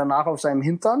lag der danach auf seinem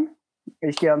Hintern.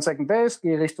 Ich gehe an Second Base,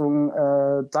 gehe Richtung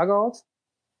Dugout.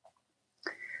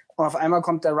 Und auf einmal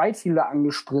kommt der Right Fielder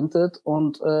angesprintet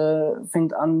und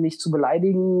fängt an, mich zu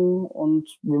beleidigen und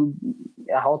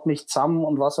er haut mich zusammen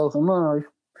und was auch immer. Dann habe ich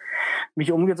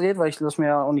mich umgedreht, weil ich lasse mir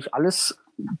ja auch nicht alles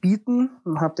bieten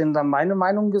und habe denen dann meine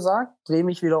Meinung gesagt, drehe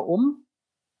mich wieder um,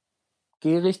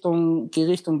 gehe Richtung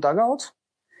Dugout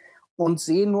und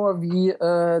sehe nur, wie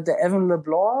der Evan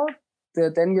LeBlanc, der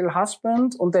Daniel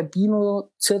Husband und der Bino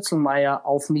Zirzelmeier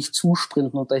auf mich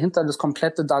zusprinten und dahinter das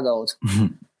komplette Dugout.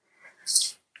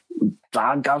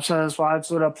 Da gab's das war halt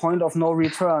so der Point of No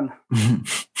Return.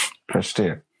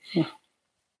 Verstehe.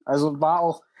 Also war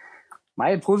auch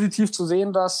mal positiv zu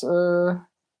sehen, dass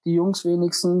die Jungs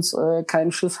wenigstens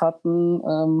keinen Schiss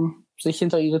hatten, sich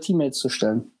hinter ihre Teammates zu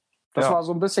stellen. Das war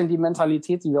so ein bisschen die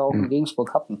Mentalität, die wir auch in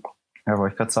Regensburg hatten. Ja,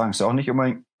 wollte ich gerade sagen. Ist ja auch nicht immer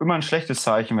ein schlechtes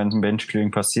Zeichen, wenn ein Bench-Clearing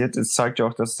passiert. Es zeigt ja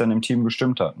auch, dass es dann im Team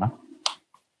gestimmt hat, ne?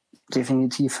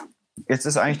 Definitiv. Jetzt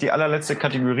ist eigentlich die allerletzte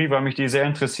Kategorie, weil mich die sehr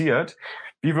interessiert.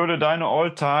 Wie würde deine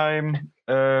All-Time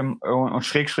und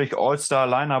Schrägstrich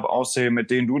All-Star-Lineup aussehen,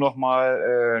 mit denen du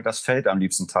nochmal das Feld am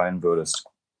liebsten teilen würdest?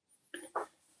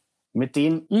 Mit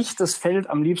denen ich das Feld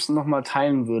am liebsten nochmal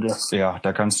teilen würde. Ja,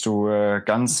 da kannst du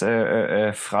ganz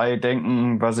frei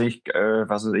denken,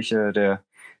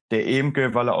 der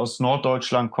Emke, weil er aus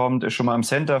Norddeutschland kommt, ist schon mal im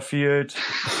Centerfield.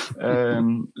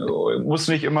 Muss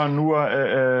nicht immer nur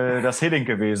das Hitting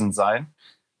gewesen sein.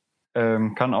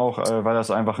 Kann auch, weil das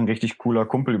einfach ein richtig cooler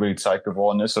Kumpel über die Zeit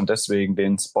geworden ist und deswegen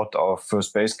den Spot auf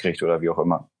First Base kriegt oder wie auch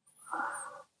immer.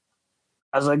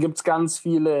 Also da gibt's ganz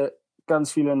viele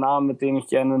Namen, mit denen ich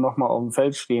gerne nochmal auf dem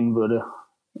Feld stehen würde.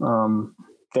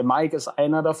 Der Mike ist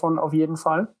einer davon auf jeden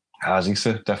Fall. Ja, siehst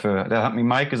du, da hat mir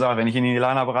Mike gesagt, wenn ich ihn in die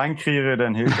Line-Up reinkriege,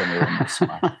 dann hilft er mir irgendwas.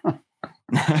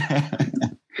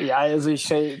 Ja, also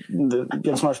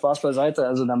jetzt mal Spaß beiseite.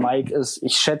 Also der Mike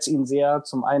ich schätze ihn sehr,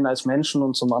 zum einen als Menschen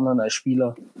und zum anderen als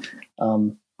Spieler.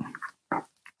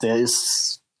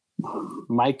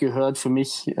 Mike gehört für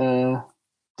mich da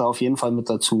auf jeden Fall mit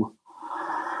dazu.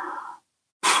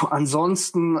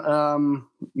 Ansonsten,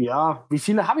 wie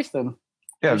viele habe ich denn?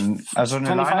 Ja, also eine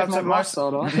Line-Up Master,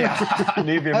 oder? Ja,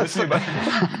 nee, wir müssen über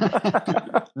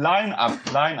Line-Up.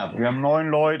 Wir haben 9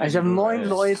 Leute. Ich habe 9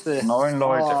 Leute. 9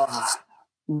 Leute. Oh,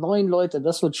 9 Leute,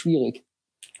 das wird schwierig.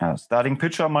 Ja, Starting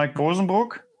Pitcher Mike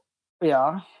Bosenburg.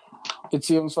 Ja,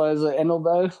 beziehungsweise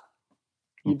Ennobel.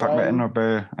 Die Packen wir Endo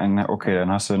Bell. Okay,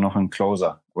 dann hast du noch einen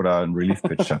Closer oder einen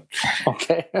Relief-Pitcher.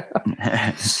 Okay.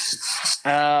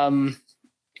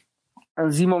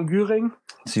 Simon Güring.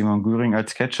 Simon Güring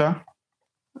als Catcher.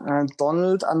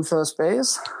 Donald an First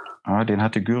Base. Den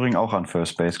hatte Güring auch an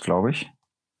First Base, glaube ich.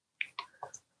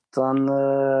 Dann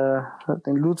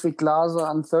den Ludwig Glaser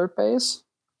an Third Base.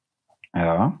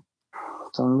 Ja.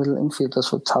 Dann Middle Infield,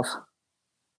 das wird tough.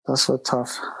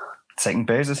 Second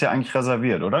Base ist ja eigentlich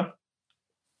reserviert, oder?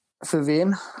 Für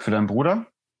wen? Für deinen Bruder?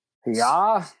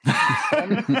 Ja.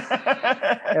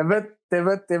 Der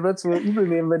wird es mir übel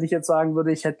nehmen, wenn ich jetzt sagen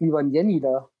würde, ich hätte lieber einen Jenny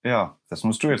da. Ja, das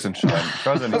musst du jetzt entscheiden. Ich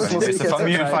weiß ja nicht, was die nächste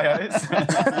Familienfeier ist.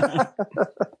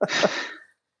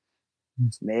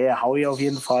 Nee, Howie auf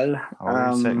jeden Fall.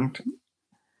 Second.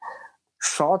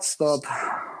 Shortstop.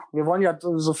 Wir wollen ja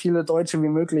so viele Deutsche wie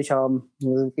möglich haben.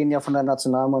 Wir gehen ja von der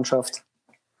Nationalmannschaft.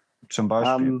 Zum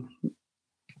Beispiel.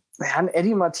 Herrn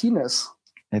Eddie Martinez.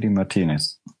 Eddie Martinez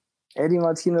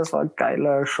war ein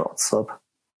geiler Shortstop.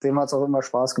 Dem hat es auch immer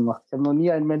Spaß gemacht. Ich habe noch nie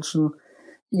einen Menschen,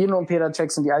 ihn und Peter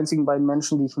Jackson, die einzigen beiden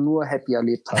Menschen, die ich nur happy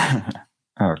erlebt habe.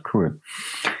 Cool.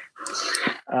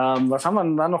 Was haben wir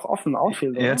denn da noch offen?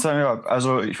 Outfield, oder? Jetzt haben wir,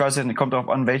 also ich weiß jetzt, kommt darauf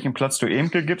an, welchen Platz du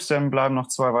Emke gibst, dann bleiben noch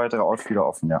 2 weitere Outfielder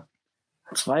offen, ja.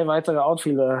 2 weitere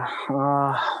Outfielder.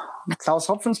 Klaus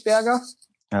Hopfensberger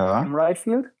im Right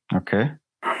Field. Okay.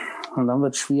 Und dann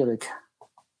wird es schwierig.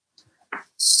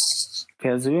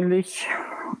 Persönlich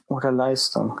oder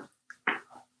Leistung?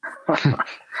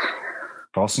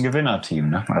 Brauchst ein Gewinnerteam,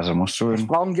 ne? Also musst du. Ich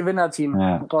brauche ein Gewinnerteam.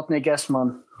 Ja. Rodney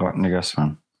Gessmann.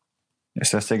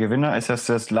 Ist das der Gewinner? Ist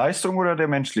das Leistung oder der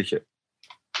menschliche?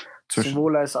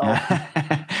 Sowohl als auch.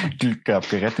 Glück gehabt,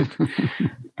 gerettet.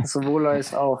 Sowohl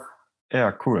als auch.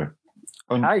 Ja, cool.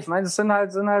 Und ja, ich meine, es sind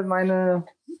halt meine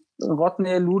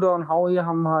Rodney, Luder und Howie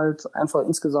haben halt einfach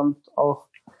insgesamt auch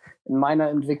in meiner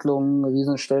Entwicklung einen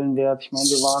riesen Stellenwert. Ich meine,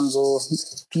 wir waren so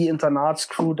die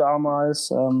Internatscrew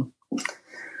damals.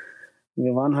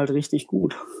 Wir waren halt richtig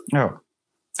gut. Ja,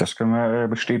 das können wir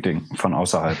bestätigen von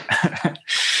außerhalb.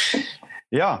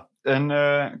 Ja,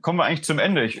 dann kommen wir eigentlich zum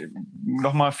Ende.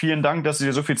 Nochmal vielen Dank, dass du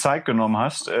dir so viel Zeit genommen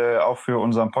hast, auch für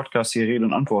unseren Podcast hier Rede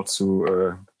und Antwort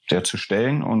zu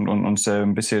stellen und uns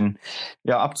ein bisschen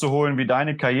abzuholen, wie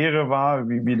deine Karriere war,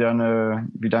 wie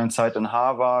deine Zeit in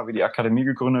Haar war, wie die Akademie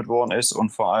gegründet worden ist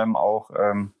und vor allem auch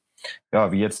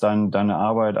wie jetzt deine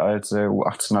Arbeit als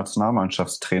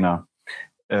U18-Nationalmannschaftstrainer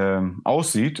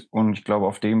aussieht. Und ich glaube,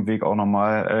 auf dem Weg auch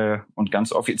nochmal und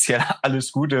ganz offiziell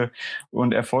alles Gute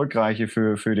und Erfolgreiche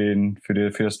für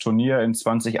das Turnier in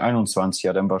 2021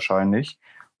 ja dann wahrscheinlich.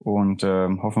 Und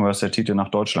hoffen wir, dass der Titel nach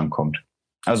Deutschland kommt.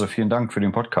 Also vielen Dank für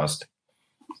den Podcast.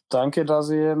 Danke, dass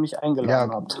ihr mich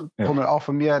eingeladen habt. Pummel, auch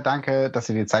von mir. Danke, dass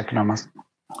du dir Zeit genommen hast.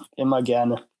 Immer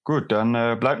gerne. Gut, dann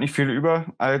bleibt nicht viel über,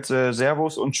 als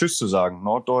Servus und Tschüss zu sagen.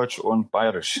 Norddeutsch und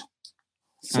Bayerisch.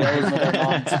 Servus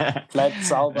miteinander. Bleibt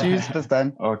sauber. Tschüss, bis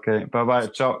dann. Okay, bye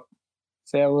bye. Ciao.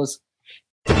 Servus.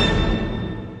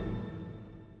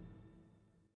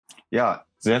 Ja,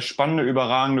 sehr spannende,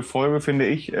 überragende Folge, finde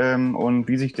ich. Und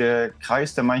wie sich der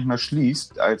Kreis da manchmal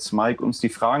schließt, als Mike uns die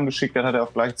Fragen geschickt hat, hat er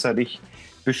auch gleichzeitig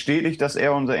bestätigt, dass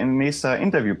er unser nächster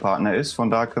Interviewpartner ist. Von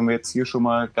daher können wir jetzt hier schon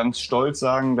mal ganz stolz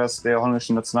sagen, dass der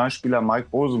holländische Nationalspieler Mike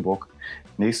Rosenbroek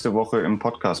nächste Woche im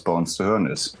Podcast bei uns zu hören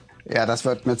ist. Ja, das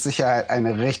wird mit Sicherheit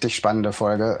eine richtig spannende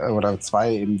Folge oder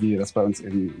 2 eben, wie das bei uns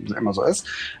eben immer so ist.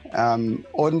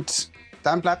 Und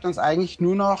dann bleibt uns eigentlich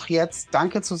nur noch jetzt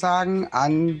Danke zu sagen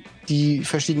an die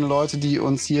verschiedenen Leute, die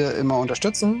uns hier immer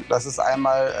unterstützen. Das ist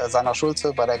einmal Sanna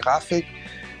Schulze bei der Grafik,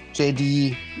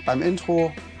 JD beim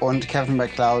Intro und Kevin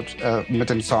MacLeod mit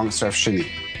dem Song Surf Shinny.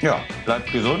 Ja,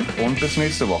 bleibt gesund und bis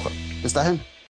nächste Woche. Bis dahin.